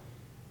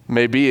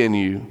may be in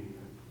you,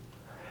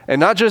 And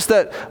not just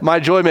that my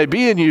joy may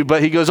be in you,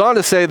 but he goes on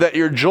to say that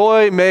your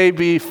joy may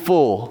be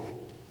full.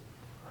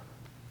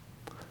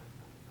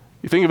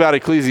 You think about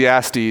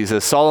Ecclesiastes,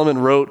 as Solomon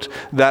wrote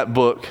that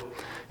book.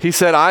 He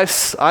said, I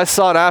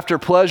sought after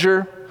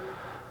pleasure.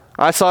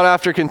 I sought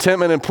after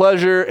contentment and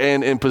pleasure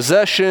and in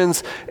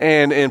possessions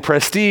and in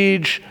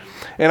prestige.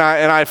 And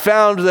I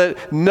found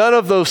that none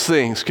of those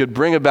things could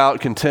bring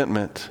about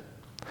contentment.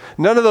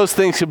 None of those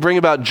things could bring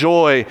about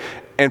joy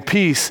and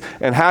peace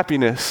and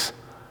happiness.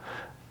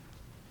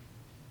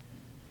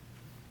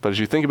 But as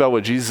you think about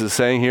what Jesus is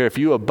saying here, if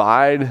you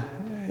abide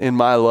in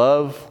my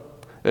love,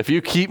 if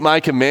you keep my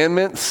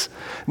commandments,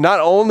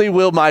 not only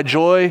will my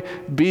joy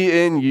be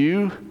in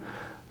you,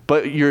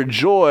 but your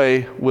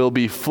joy will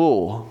be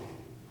full.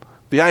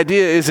 The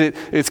idea is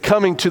it's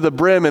coming to the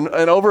brim and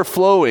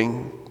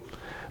overflowing.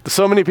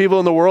 So many people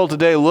in the world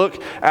today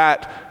look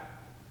at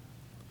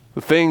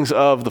the things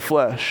of the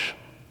flesh,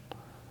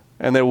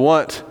 and they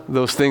want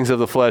those things of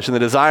the flesh, and they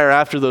desire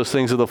after those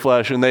things of the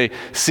flesh, and they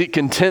seek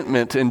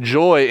contentment and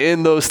joy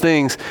in those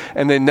things,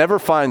 and they never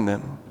find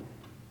them.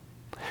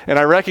 And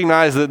I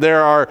recognize that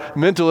there are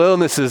mental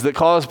illnesses that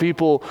cause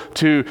people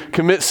to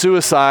commit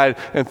suicide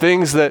and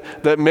things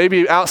that may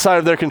be outside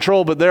of their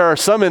control, but there are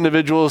some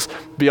individuals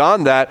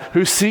beyond that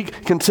who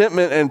seek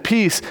contentment and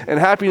peace and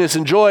happiness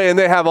and joy, and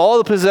they have all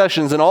the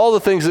possessions and all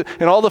the things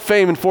and all the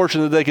fame and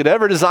fortune that they could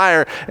ever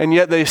desire, and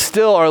yet they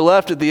still are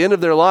left at the end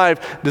of their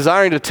life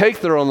desiring to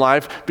take their own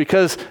life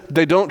because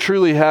they don't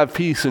truly have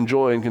peace and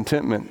joy and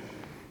contentment.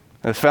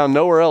 And it's found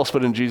nowhere else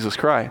but in Jesus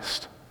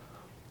Christ.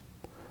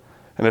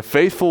 And a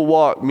faithful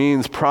walk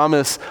means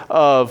promise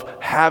of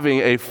having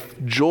a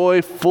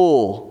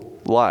joyful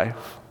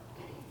life.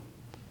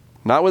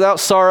 Not without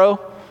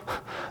sorrow,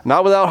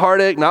 not without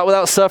heartache, not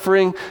without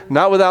suffering,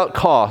 not without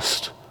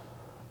cost,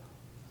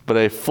 but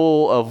a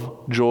full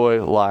of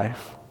joy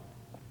life.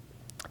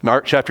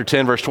 Mark chapter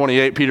 10, verse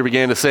 28, Peter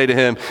began to say to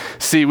him,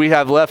 "See, we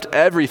have left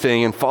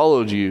everything and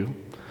followed you."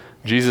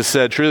 Jesus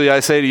said, "Truly I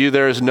say to you,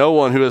 there is no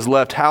one who has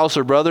left house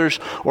or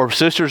brothers or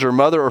sisters or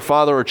mother or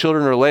father or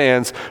children or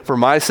lands for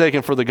my sake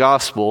and for the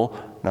gospel,"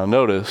 now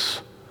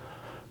notice,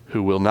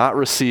 "who will not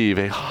receive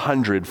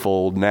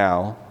 100-fold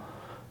now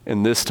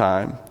in this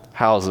time,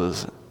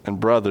 houses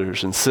and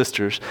brothers and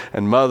sisters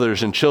and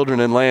mothers and children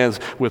and lands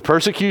with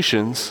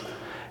persecutions,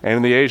 and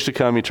in the age to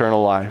come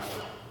eternal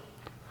life."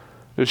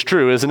 It's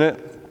true, isn't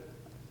it?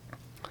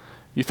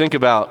 You think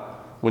about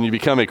when you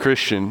become a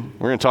Christian.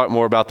 We're going to talk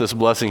more about this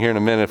blessing here in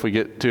a minute. If we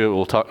get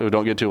to it, if we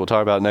don't get to it, we'll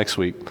talk about it next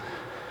week.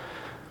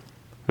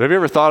 But have you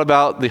ever thought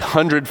about the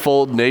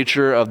 100-fold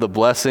nature of the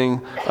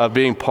blessing of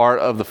being part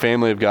of the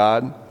family of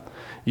God?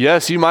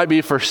 Yes, you might be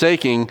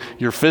forsaking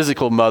your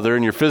physical mother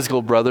and your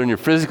physical brother and your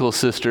physical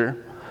sister,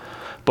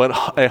 but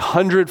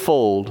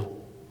 100-fold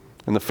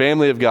in the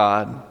family of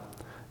God,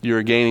 you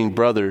are gaining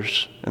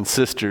brothers and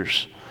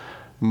sisters,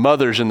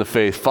 mothers in the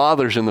faith,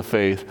 fathers in the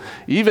faith,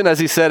 even as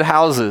he said,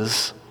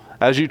 houses.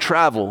 As you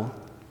travel,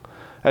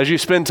 as you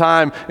spend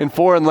time in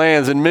foreign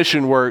lands and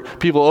mission work,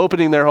 people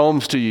opening their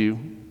homes to you.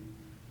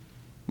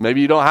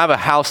 Maybe you don't have a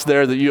house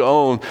there that you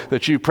own,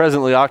 that you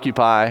presently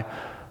occupy,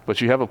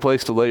 but you have a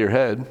place to lay your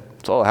head.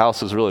 That's all a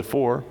house is really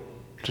for,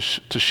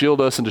 to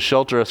shield us and to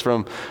shelter us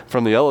from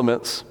the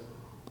elements.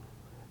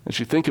 As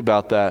you think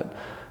about that,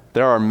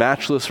 there are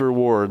matchless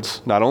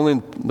rewards, not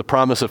only the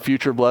promise of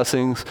future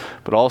blessings,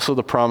 but also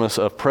the promise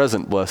of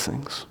present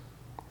blessings.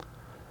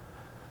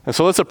 And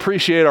so let's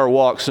appreciate our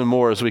walk some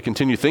more as we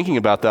continue thinking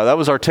about that. That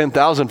was our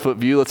 10,000-foot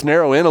view. Let's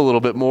narrow in a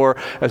little bit more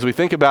as we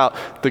think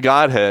about the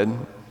Godhead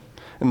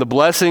and the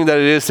blessing that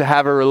it is to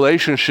have a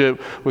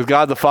relationship with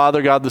God the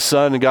Father, God the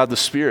Son, and God the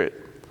Spirit.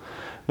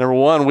 Number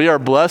one, we are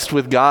blessed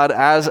with God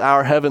as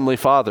our Heavenly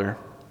Father.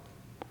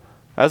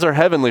 As our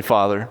Heavenly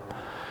Father.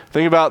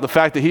 Think about the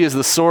fact that He is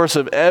the source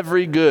of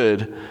every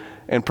good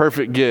and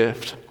perfect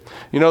gift.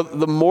 You know,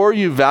 the more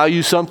you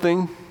value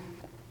something,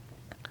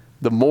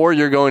 the more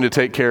you're going to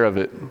take care of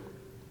it.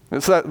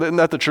 Isn't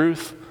that the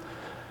truth?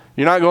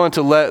 You're not going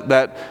to let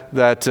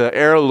that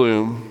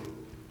heirloom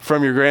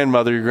from your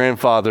grandmother, your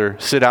grandfather,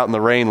 sit out in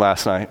the rain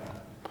last night.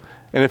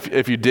 And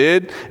if you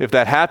did, if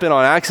that happened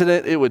on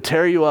accident, it would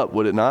tear you up,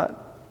 would it not?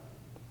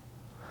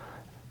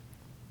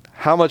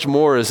 How much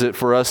more is it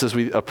for us as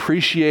we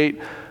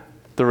appreciate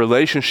the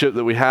relationship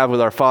that we have with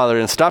our Father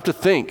and stop to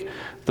think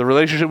the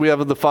relationship we have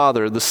with the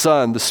Father, the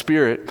Son, the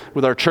Spirit,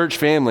 with our church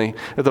family,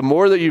 that the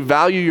more that you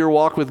value your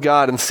walk with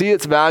God and see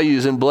its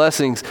values and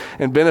blessings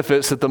and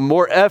benefits, that the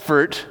more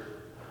effort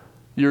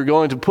you're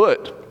going to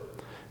put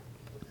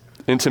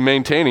into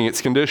maintaining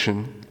its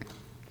condition.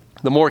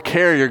 The more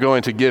care you're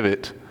going to give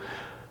it.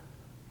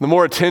 The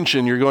more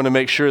attention you're going to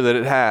make sure that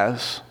it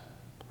has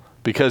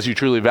because you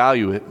truly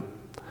value it.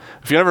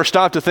 If you never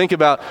stop to think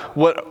about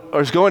what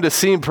is going to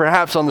seem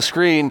perhaps on the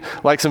screen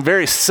like some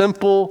very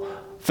simple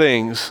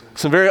things,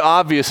 some very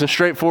obvious and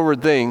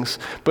straightforward things,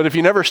 but if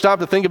you never stop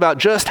to think about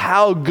just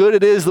how good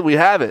it is that we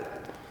have it,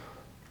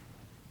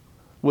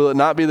 will it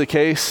not be the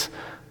case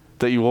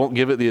that you won't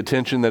give it the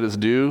attention that it's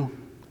due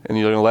and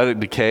you're going to let it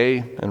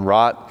decay and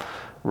rot,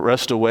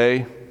 rust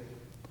away?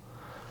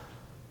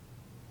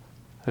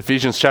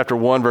 Ephesians chapter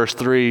 1, verse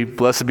 3,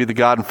 blessed be the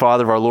God and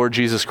Father of our Lord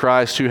Jesus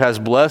Christ, who has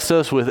blessed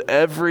us with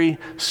every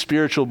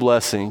spiritual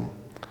blessing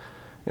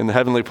in the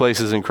heavenly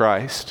places in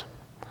Christ.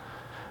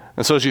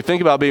 And so as you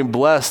think about being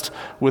blessed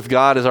with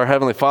God as our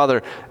Heavenly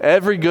Father,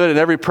 every good and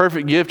every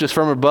perfect gift is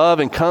from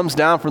above and comes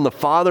down from the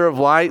Father of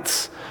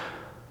lights,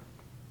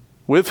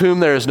 with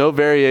whom there is no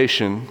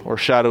variation or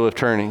shadow of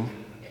turning.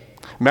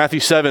 Matthew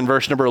 7,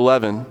 verse number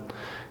 11,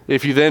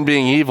 if you then,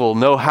 being evil,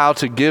 know how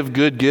to give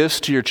good gifts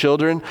to your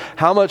children,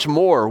 how much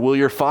more will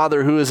your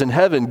Father who is in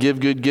heaven give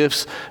good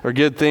gifts or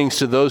good things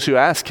to those who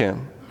ask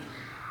him?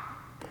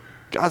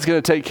 God's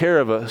going to take care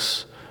of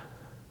us.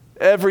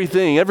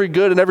 Everything, every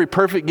good and every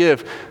perfect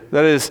gift,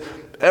 that is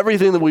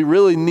everything that we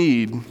really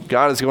need,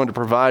 God is going to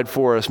provide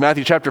for us.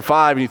 Matthew chapter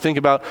 5, and you think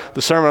about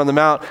the Sermon on the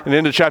Mount, and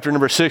into chapter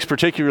number 6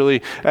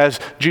 particularly, as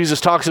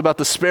Jesus talks about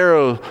the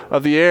sparrow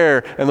of the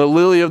air and the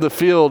lily of the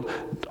field.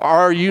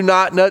 Are you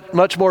not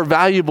much more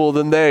valuable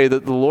than they,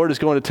 that the Lord is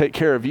going to take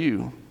care of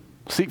you?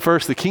 Seek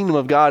first the kingdom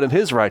of God and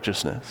his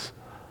righteousness.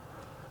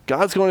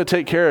 God's going to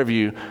take care of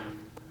you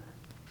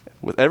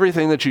with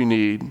everything that you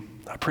need.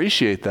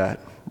 Appreciate that.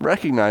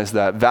 Recognize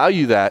that.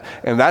 Value that.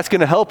 And that's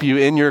going to help you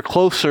in your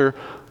closer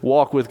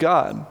walk with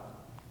God.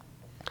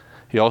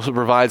 He also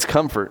provides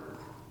comfort.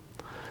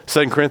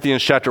 2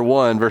 Corinthians chapter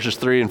 1, verses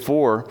 3 and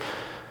 4,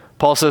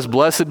 Paul says,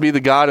 blessed be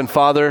the God and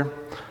Father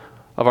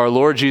of our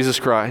Lord Jesus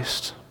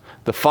Christ,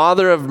 the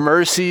Father of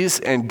mercies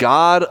and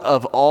God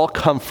of all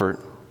comfort,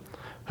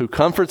 who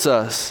comforts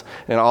us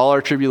in all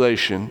our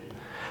tribulation,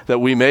 that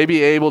we may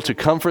be able to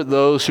comfort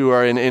those who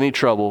are in any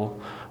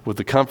trouble with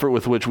the comfort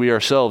with which we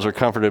ourselves are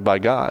comforted by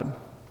God.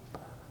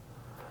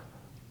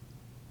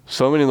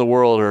 So many in the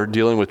world are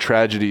dealing with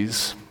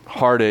tragedies,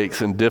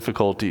 heartaches, and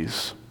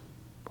difficulties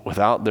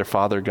without their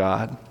Father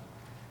God.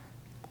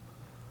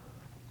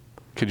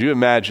 Could you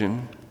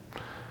imagine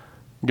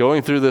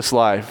going through this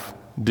life,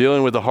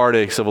 dealing with the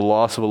heartaches of a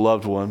loss of a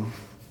loved one,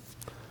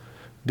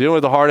 dealing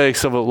with the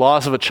heartaches of a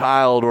loss of a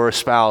child or a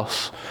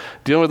spouse,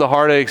 dealing with the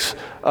heartaches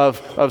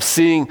of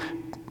seeing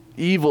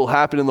evil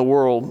happen in the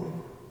world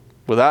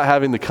without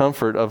having the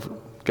comfort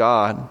of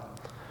God?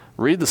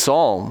 Read the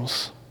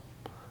Psalms.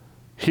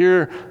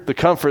 Hear the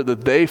comfort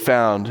that they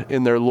found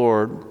in their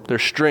Lord, their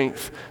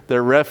strength,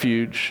 their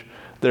refuge,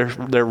 their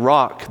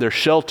rock, their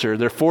shelter,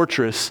 their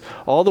fortress,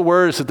 all the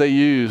words that they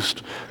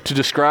used to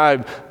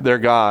describe their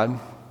God.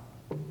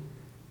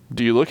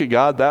 Do you look at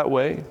God that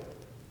way?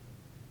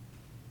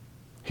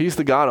 He's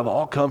the God of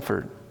all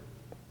comfort.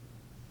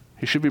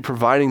 He should be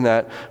providing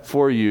that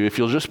for you if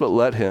you'll just but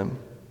let him.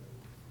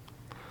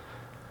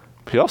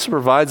 He also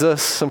provides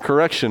us some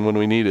correction when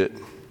we need it.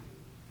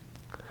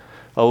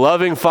 A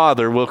loving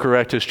father will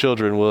correct his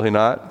children, will he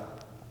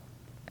not?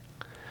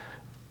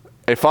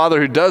 A father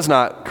who does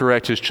not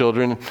correct his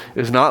children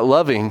is not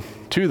loving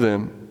to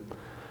them,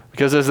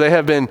 because as they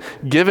have been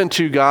given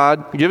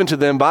to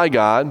them by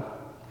God,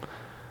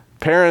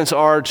 parents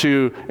are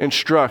to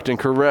instruct and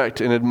correct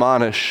and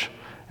admonish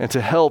and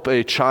to help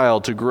a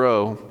child to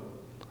grow.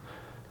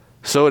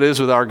 So it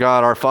is with our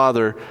God, our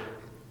Father.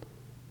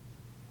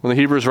 When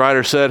the Hebrews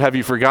writer said, have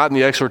you forgotten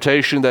the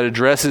exhortation that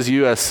addresses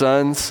you as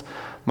sons?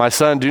 My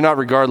son, do not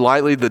regard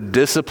lightly the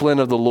discipline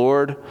of the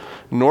Lord,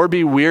 nor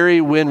be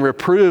weary when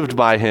reproved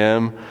by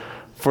him,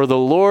 for the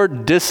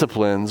Lord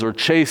disciplines or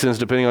chastens,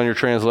 depending on your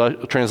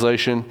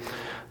translation,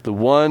 the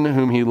one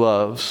whom he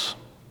loves.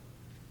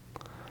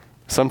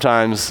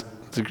 Sometimes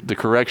the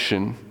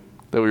correction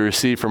that we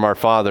receive from our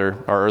Father,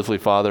 our earthly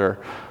Father,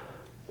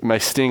 may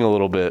sting a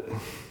little bit.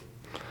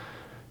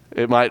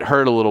 It might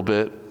hurt a little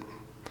bit.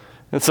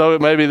 And so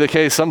it may be the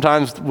case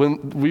sometimes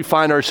when we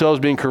find ourselves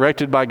being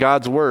corrected by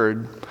God's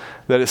word,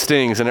 that it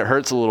stings and it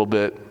hurts a little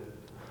bit.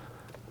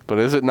 But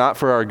is it not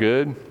for our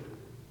good?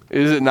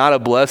 Is it not a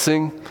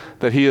blessing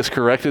that he has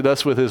corrected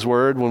us with his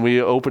word when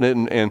we open it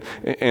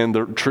and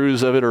the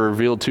truths of it are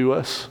revealed to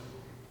us?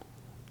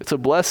 It's a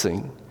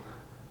blessing.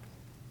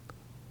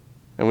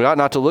 And we ought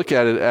not to look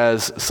at it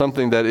as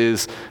something that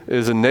is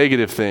a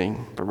negative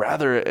thing, but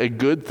rather a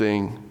good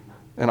thing,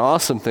 an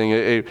awesome thing,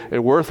 a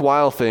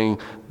worthwhile thing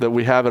that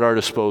we have at our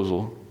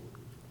disposal.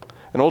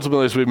 And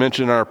ultimately, as we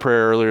mentioned in our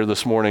prayer earlier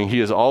this morning, he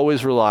is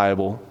always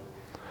reliable.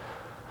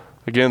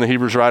 Again, the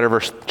Hebrews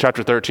writer,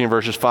 chapter 13,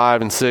 verses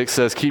 5 and 6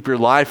 says, keep your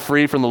life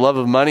free from the love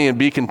of money and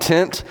be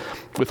content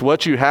with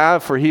what you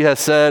have, for he has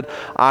said,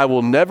 I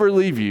will never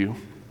leave you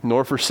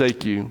nor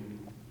forsake you.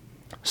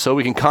 So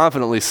we can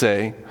confidently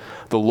say,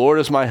 the Lord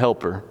is my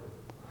helper.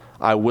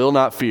 I will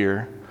not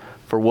fear,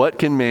 for what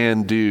can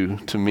man do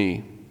to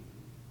me?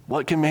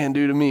 What can man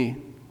do to me?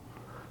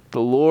 The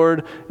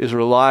Lord is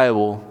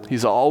reliable.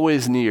 He's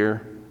always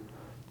near.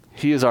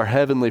 He is our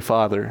heavenly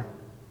Father.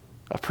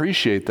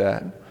 Appreciate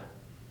that.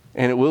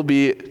 And it will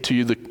be to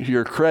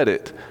your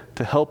credit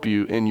to help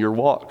you in your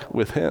walk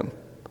with him.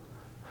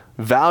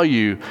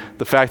 Value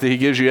the fact that he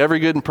gives you every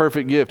good and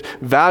perfect gift.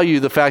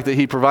 Value the fact that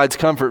he provides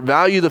comfort.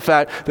 Value the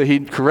fact that he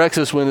corrects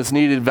us when it's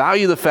needed.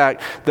 Value the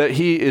fact that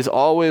he is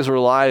always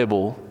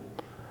reliable.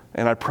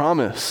 And I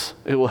promise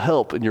it will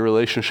help in your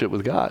relationship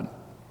with God.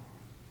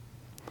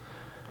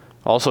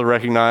 Also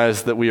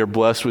recognize that we are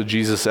blessed with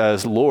Jesus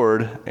as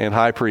Lord and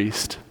High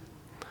Priest.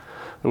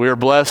 We are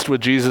blessed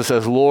with Jesus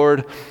as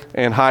Lord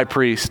and High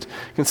Priest.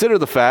 Consider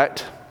the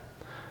fact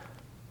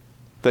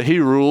that he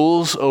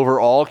rules over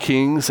all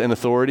kings and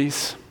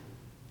authorities.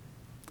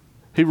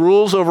 He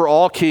rules over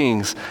all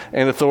kings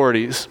and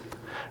authorities.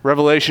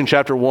 Revelation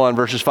chapter 1,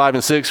 verses 5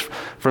 and 6,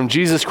 from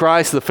Jesus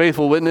Christ, the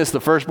faithful witness, the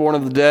firstborn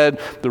of the dead,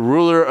 the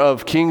ruler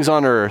of kings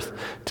on earth,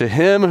 to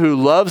him who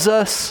loves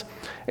us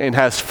and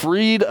has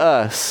freed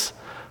us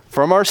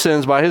from our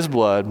sins by his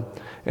blood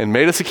and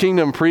made us a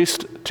kingdom,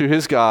 priest to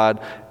his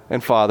God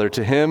and Father.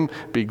 To him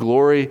be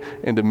glory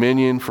and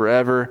dominion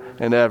forever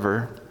and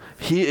ever.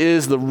 He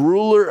is the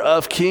ruler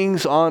of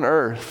kings on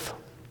earth.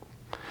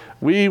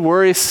 We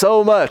worry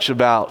so much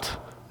about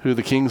who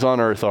the kings on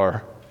earth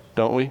are,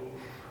 don't we?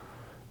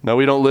 No,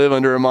 we don't live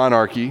under a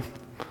monarchy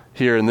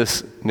here in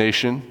this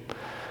nation,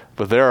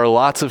 but there are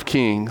lots of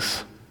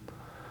kings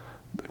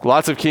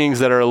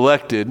that are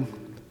elected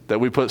that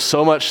we put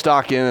so much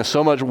stock in and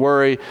so much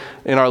worry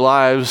in our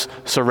lives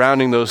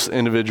surrounding those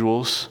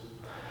individuals.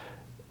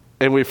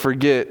 And we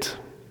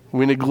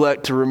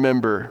neglect to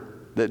remember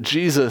that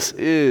Jesus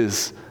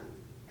is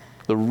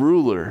the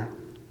ruler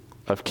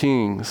of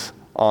kings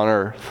on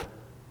earth.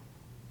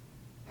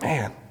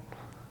 Man,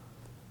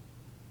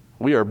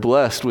 we are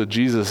blessed with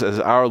Jesus as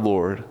our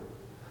Lord,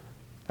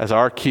 as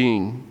our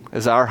King,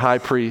 as our High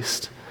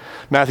Priest.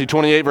 Matthew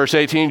 28, verse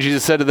 18,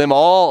 Jesus said to them,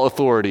 all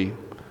authority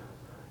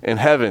in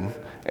heaven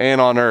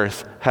and on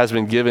earth has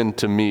been given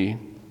to me.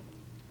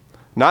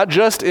 Not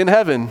just in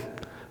heaven,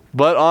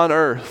 but on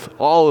earth.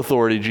 All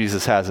authority,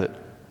 Jesus has it.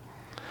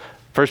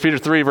 1 Peter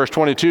 3, verse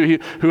 22, he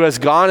who has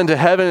gone into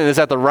heaven and is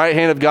at the right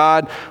hand of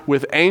God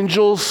with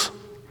angels,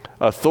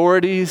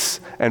 authorities,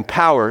 and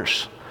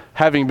powers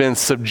having been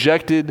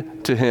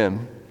subjected to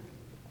him.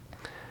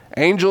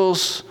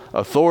 Angels,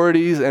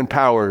 authorities, and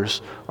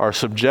powers are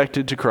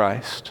subjected to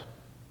Christ.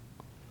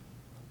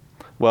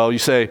 Well, you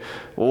say,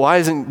 well, why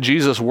isn't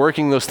Jesus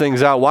working those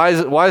things out? Why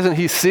isn't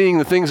he seeing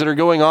the things that are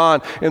going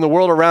on in the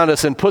world around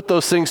us and put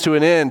those things to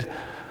an end?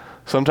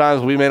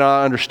 Sometimes we may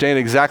not understand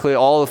exactly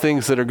all the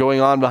things that are going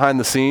on behind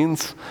the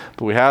scenes,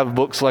 but we have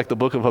books like the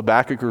book of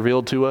Habakkuk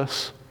revealed to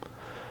us.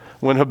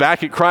 When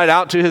Habakkuk cried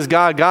out to his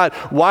God, God,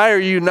 why are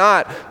you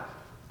not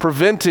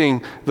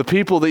preventing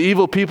the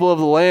evil people of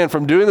the land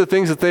from doing the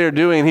things that they are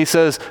doing? And he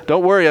says,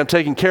 don't worry, I'm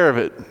taking care of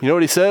it. You know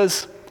what he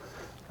says?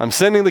 I'm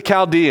sending the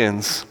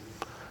Chaldeans,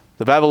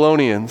 the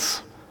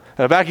Babylonians.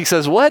 And Habakkuk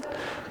says, what?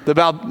 The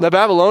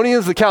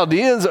Babylonians, the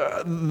Chaldeans,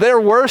 they're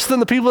worse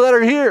than the people that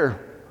are here.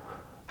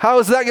 How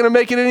is that going to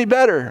make it any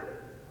better?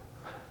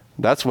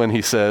 That's when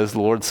the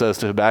Lord says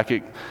to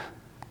Habakkuk,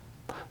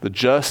 the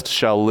just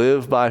shall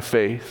live by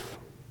faith.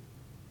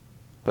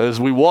 As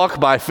we walk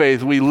by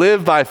faith, we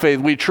live by faith,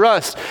 we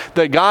trust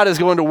that God is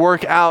going to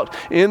work out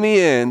in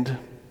the end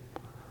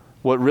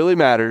what really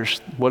matters,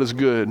 what is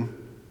good,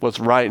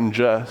 what's right and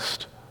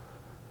just.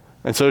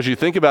 And so as you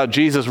think about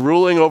Jesus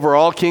ruling over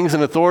all kings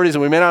and authorities,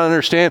 and we may not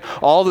understand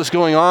all this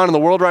going on in the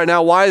world right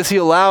now, why is he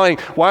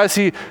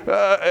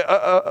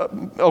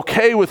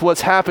okay with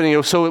what's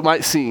happening, so it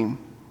might seem?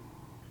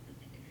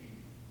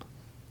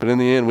 But in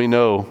the end, we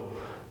know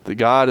that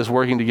God is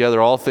working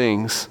together all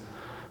things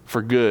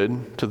for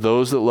good to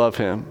those that love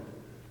him.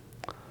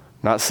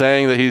 Not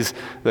saying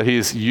that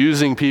he's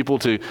using people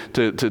to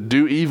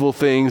do evil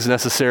things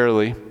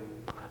necessarily,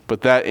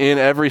 but that in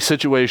every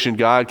situation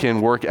God can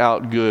work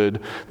out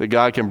good, that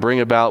God can bring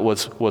about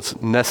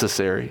what's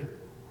necessary.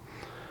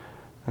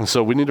 And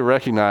so we need to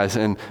recognize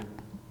and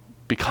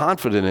be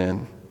confident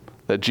in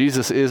that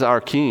Jesus is our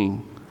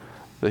King,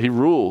 that he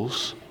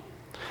rules,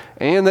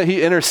 and that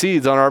he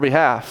intercedes on our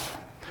behalf.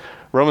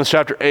 Romans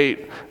chapter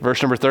 8,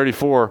 verse number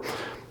 34,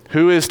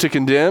 who is to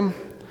condemn?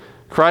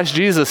 Christ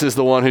Jesus is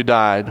the one who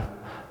died.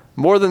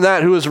 More than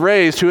that, who is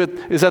raised, who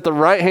is at the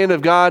right hand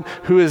of God,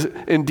 who is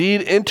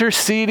indeed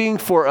interceding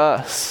for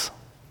us.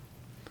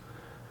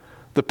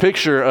 The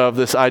picture of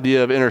this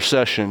idea of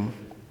intercession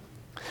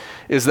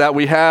is that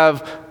we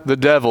have the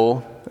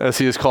devil, as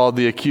he is called,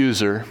 the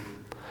accuser,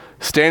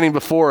 standing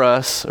before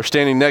us, or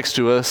standing next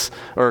to us,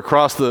 or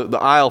across the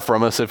aisle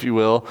from us, if you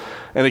will,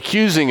 and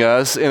accusing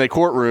us in a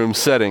courtroom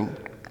setting.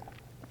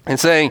 And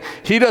saying,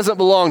 he doesn't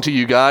belong to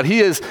you, God.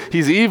 He's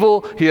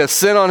evil. He has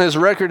sin on his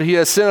record. He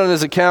has sin on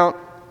his account.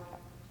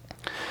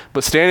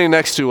 But standing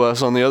next to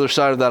us on the other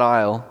side of that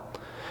aisle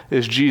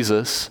is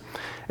Jesus.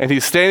 And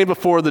he's standing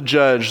before the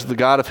judge, the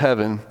God of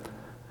heaven.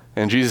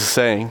 And Jesus is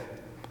saying,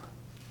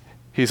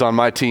 he's on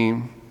my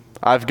team.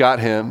 I've got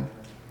him.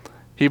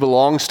 He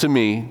belongs to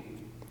me.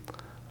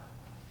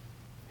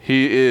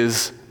 He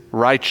is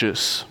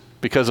righteous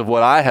because of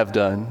what I have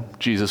done,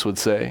 Jesus would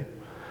say.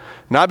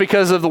 Not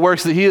because of the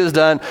works that he has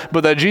done,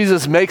 but that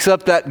Jesus makes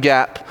up that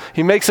gap.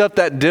 He makes up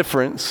that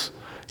difference.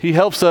 He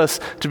helps us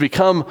to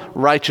become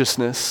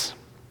righteousness.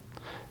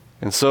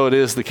 And so it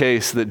is the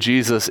case that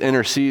Jesus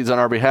intercedes on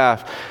our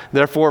behalf.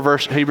 Therefore,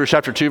 Hebrews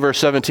chapter 2, verse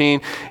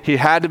 17, he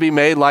had to be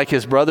made like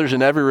his brothers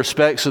in every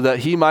respect so that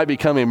he might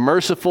become a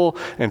merciful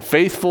and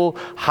faithful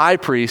high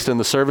priest in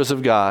the service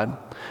of God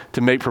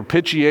to make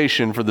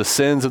propitiation for the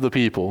sins of the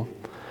people.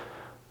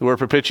 The word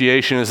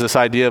propitiation is this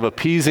idea of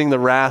appeasing the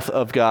wrath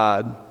of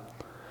God.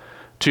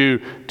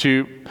 To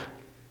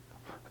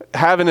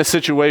have in a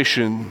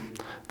situation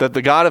that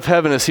the God of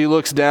heaven, as he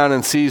looks down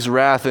and sees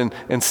wrath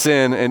and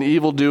sin and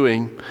evil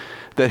doing,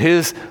 that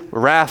his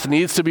wrath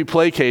needs to be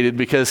placated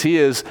because he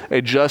is a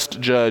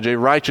just judge, a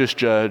righteous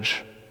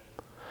judge.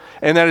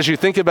 And that as you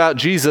think about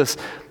Jesus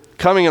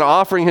coming and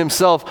offering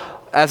himself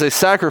as a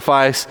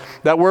sacrifice,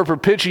 that word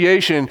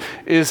propitiation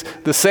is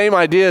the same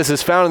idea as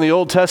is found in the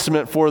Old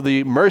Testament for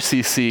the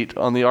mercy seat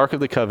on the Ark of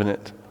the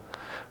Covenant,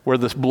 where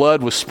this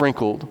blood was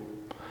sprinkled.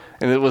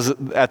 And it was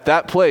at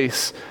that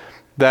place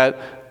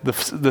that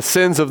the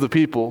sins of the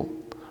people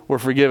were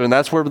forgiven.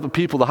 That's where the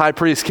people, the high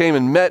priest, came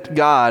and met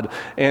God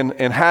and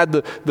had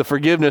the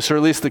forgiveness, or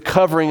at least the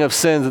covering of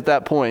sins at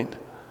that point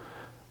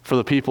for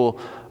the people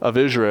of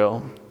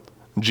Israel.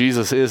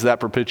 Jesus is that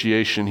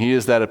propitiation. He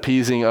is that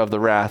appeasing of the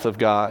wrath of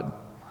God.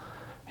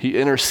 He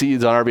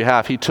intercedes on our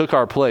behalf. He took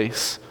our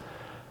place.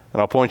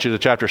 And I'll point you to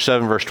chapter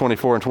 7, verse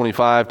 24 and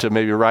 25 to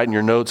maybe write in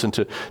your notes and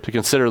to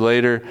consider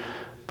later.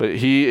 But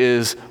he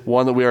is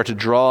one that we are to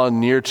draw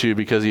near to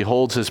because he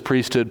holds his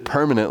priesthood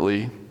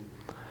permanently.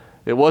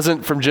 It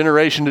wasn't from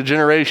generation to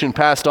generation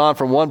passed on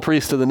from one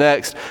priest to the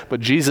next, but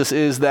Jesus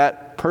is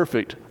that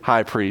perfect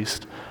high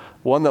priest,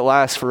 one that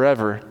lasts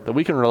forever, that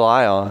we can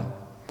rely on.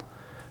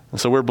 And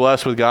so we're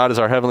blessed with God as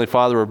our Heavenly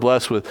Father. We're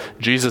blessed with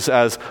Jesus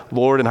as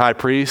Lord and high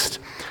priest.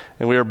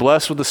 And we are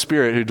blessed with the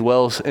Spirit who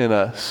dwells in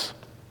us.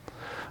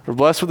 We're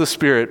blessed with the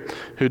Spirit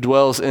who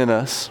dwells in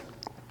us.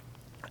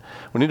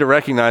 We need to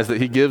recognize that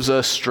he gives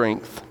us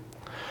strength.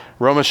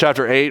 Romans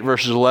chapter 8,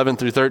 verses 11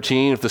 through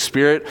 13, if the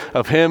Spirit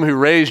of him who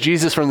raised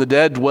Jesus from the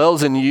dead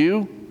dwells in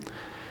you,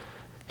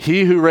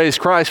 he who raised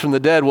Christ from the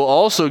dead will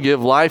also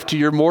give life to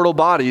your mortal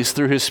bodies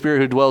through his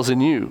Spirit who dwells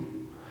in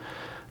you.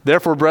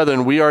 Therefore,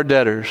 brethren, we are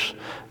debtors,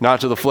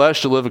 not to the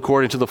flesh, to live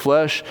according to the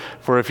flesh.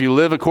 For if you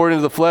live according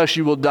to the flesh,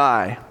 you will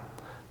die.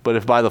 But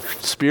if by the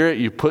Spirit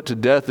you put to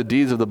death the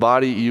deeds of the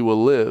body, you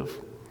will live.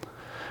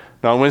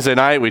 Now, on Wednesday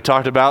night, we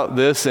talked about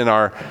this in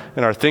our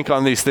Think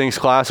on These Things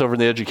class over in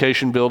the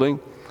education building.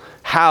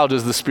 How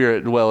does the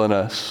Spirit dwell in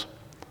us?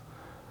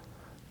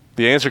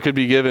 The answer could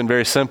be given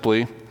very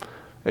simply.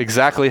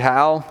 Exactly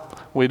how?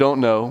 We don't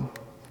know.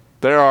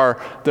 There are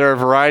a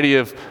variety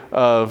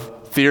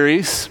of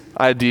theories,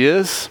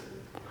 ideas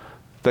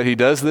that he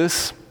does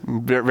this,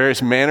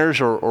 various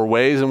manners or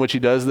ways in which he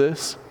does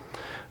this.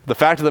 The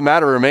fact of the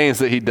matter remains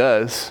that he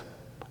does,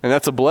 and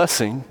that's a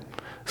blessing.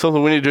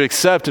 Something we need to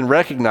accept and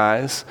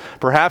recognize.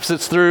 Perhaps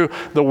it's through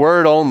the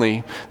Word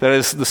only, that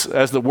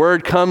as the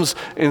Word comes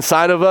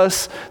inside of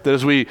us, that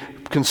as we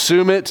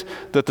consume it,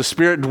 that the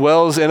Spirit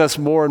dwells in us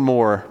more and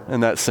more in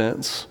that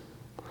sense.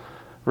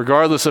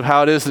 Regardless of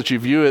how it is that you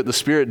view it, the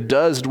Spirit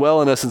does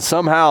dwell in us, and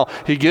somehow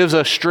he gives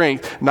us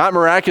strength, not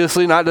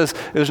miraculously,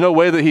 there's no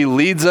way that he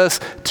leads us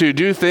to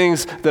do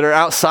things that are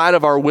outside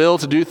of our will,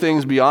 to do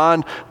things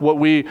beyond what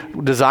we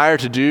desire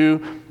to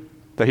do,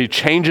 that he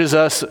changes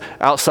us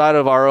outside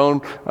of our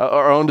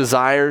own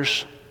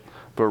desires,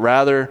 but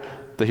rather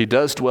that he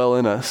does dwell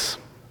in us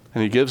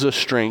and he gives us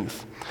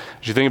strength.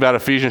 As you think about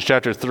Ephesians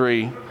chapter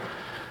 3,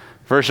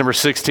 verse number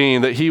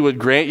 16, that he would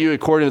grant you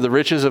according to the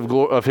riches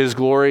of his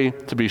glory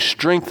to be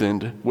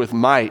strengthened with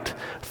might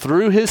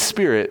through his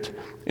Spirit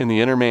in the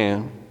inner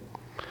man.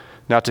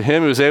 Now to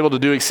him who is able to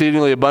do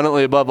exceedingly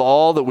abundantly above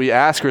all that we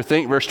ask or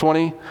think, verse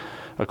 20,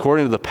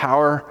 according to the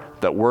power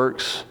that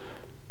works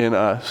in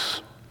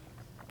us.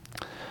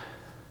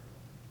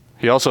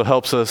 He also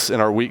helps us in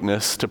our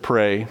weakness to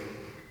pray.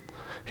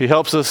 He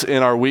helps us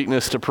in our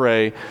weakness to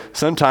pray.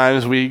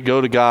 Sometimes we go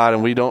to God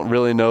and we don't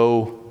really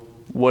know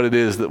what it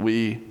is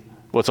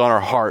what's on our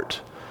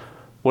heart,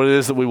 what it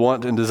is that we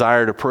want and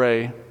desire to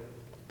pray.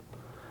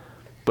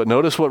 But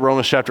notice what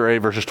Romans chapter 8,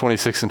 verses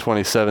 26 and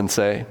 27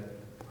 say.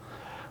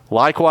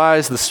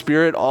 Likewise, the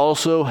Spirit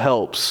also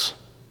helps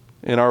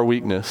in our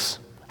weakness.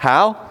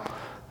 How?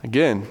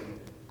 Again,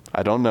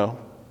 I don't know.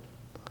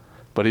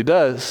 But he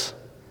does.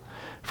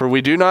 For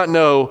we do not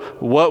know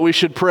what we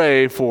should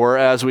pray for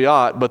as we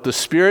ought, but the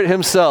Spirit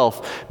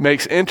himself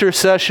makes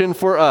intercession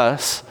for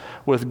us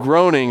with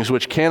groanings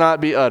which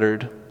cannot be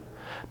uttered.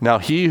 Now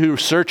he who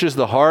searches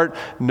the heart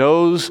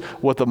knows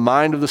what the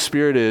mind of the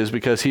Spirit is,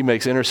 because he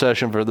makes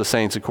intercession for the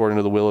saints according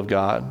to the will of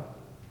God.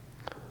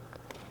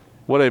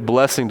 What a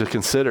blessing to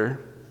consider.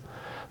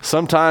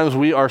 Sometimes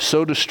we are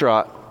so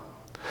distraught.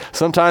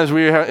 Sometimes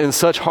we are in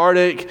such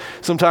heartache.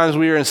 Sometimes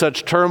we are in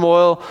such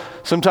turmoil.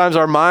 Sometimes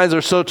our minds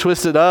are so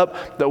twisted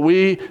up that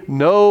we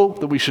know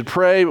that we should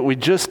pray, but we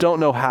just don't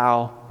know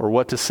how or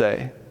what to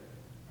say.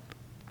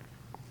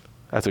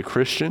 As a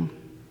Christian,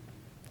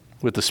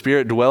 with the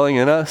Spirit dwelling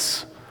in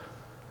us,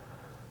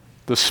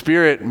 the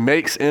Spirit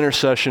makes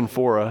intercession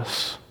for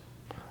us.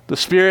 The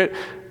Spirit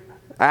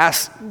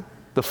asks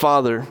the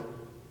Father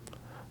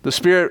The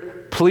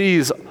Spirit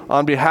pleads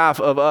on behalf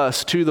of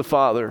us to the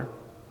Father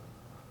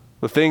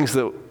the things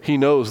that he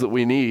knows that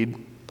we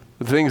need,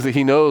 the things that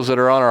he knows that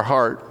are on our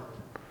heart.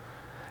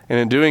 And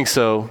in doing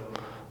so,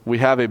 we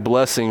have a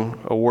blessing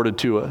awarded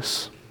to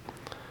us.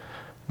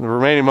 In the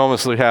remaining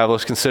moments that we have,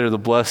 let's consider the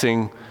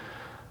blessing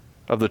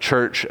of the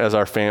church as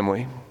our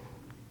family.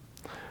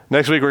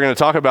 Next week, we're going to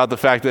talk about the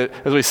fact that,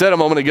 as we said a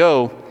moment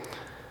ago,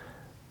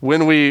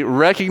 when we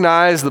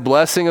recognize the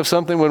blessing of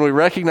something, when we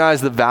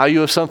recognize the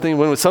value of something,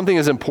 when something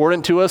is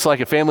important to us, like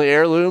a family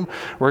heirloom,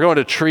 we're going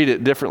to treat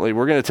it differently.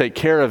 We're going to take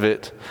care of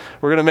it.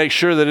 We're going to make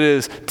sure that it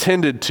is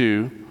tended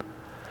to.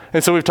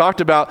 And so we've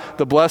talked about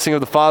the blessing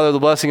of the Father, the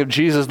blessing of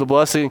Jesus, the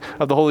blessing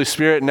of the Holy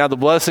Spirit, and now the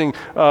blessing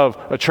of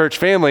a church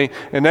family.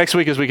 And next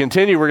week, as we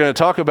continue, we're going to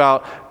talk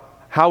about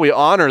how we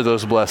honor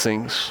those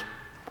blessings.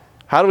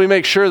 How do we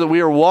make sure that we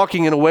are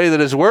walking in a way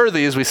that is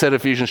worthy, as we said in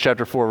Ephesians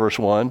chapter 4, verse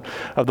 1,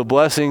 of the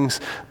blessings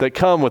that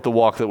come with the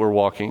walk that we're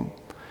walking?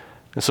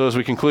 And so as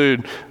we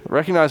conclude,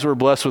 recognize we're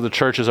blessed with the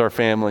church as our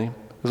family.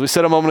 As we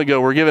said a moment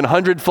ago, we're given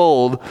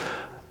hundredfold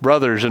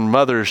brothers and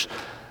mothers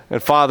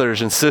and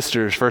fathers and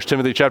sisters. 1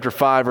 Timothy chapter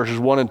 5, verses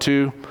 1 and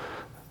 2,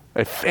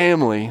 a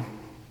family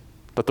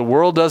that the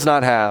world does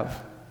not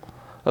have,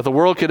 that the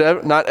world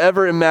could not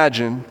ever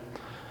imagine.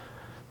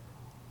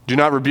 Do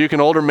not rebuke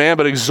an older man,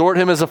 but exhort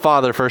him as a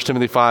father, 1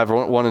 Timothy 5,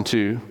 1 and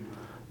 2.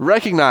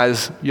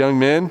 Recognize, young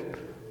men,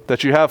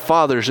 that you have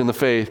fathers in the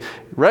faith.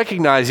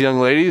 Recognize, young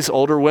ladies,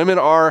 older women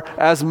are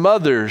as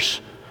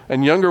mothers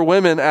and younger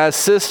women as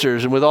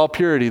sisters, and with all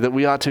purity, that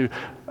we ought to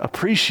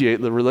appreciate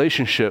the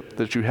relationship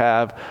that you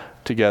have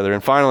together.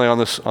 And finally, on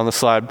the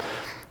slide,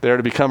 they are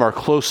to become our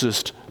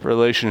closest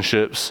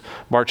relationships.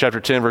 Mark chapter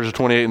 10, verses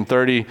 28 and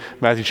 30,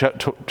 Matthew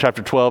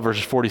chapter 12,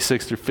 verses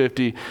 46 through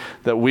 50,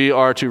 that we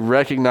are to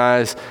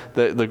recognize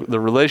that the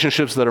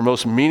relationships that are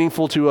most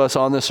meaningful to us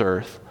on this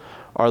earth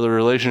are the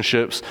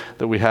relationships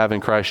that we have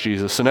in Christ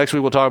Jesus. So next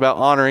week we'll talk about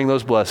honoring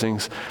those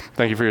blessings.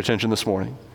 Thank you for your attention this morning.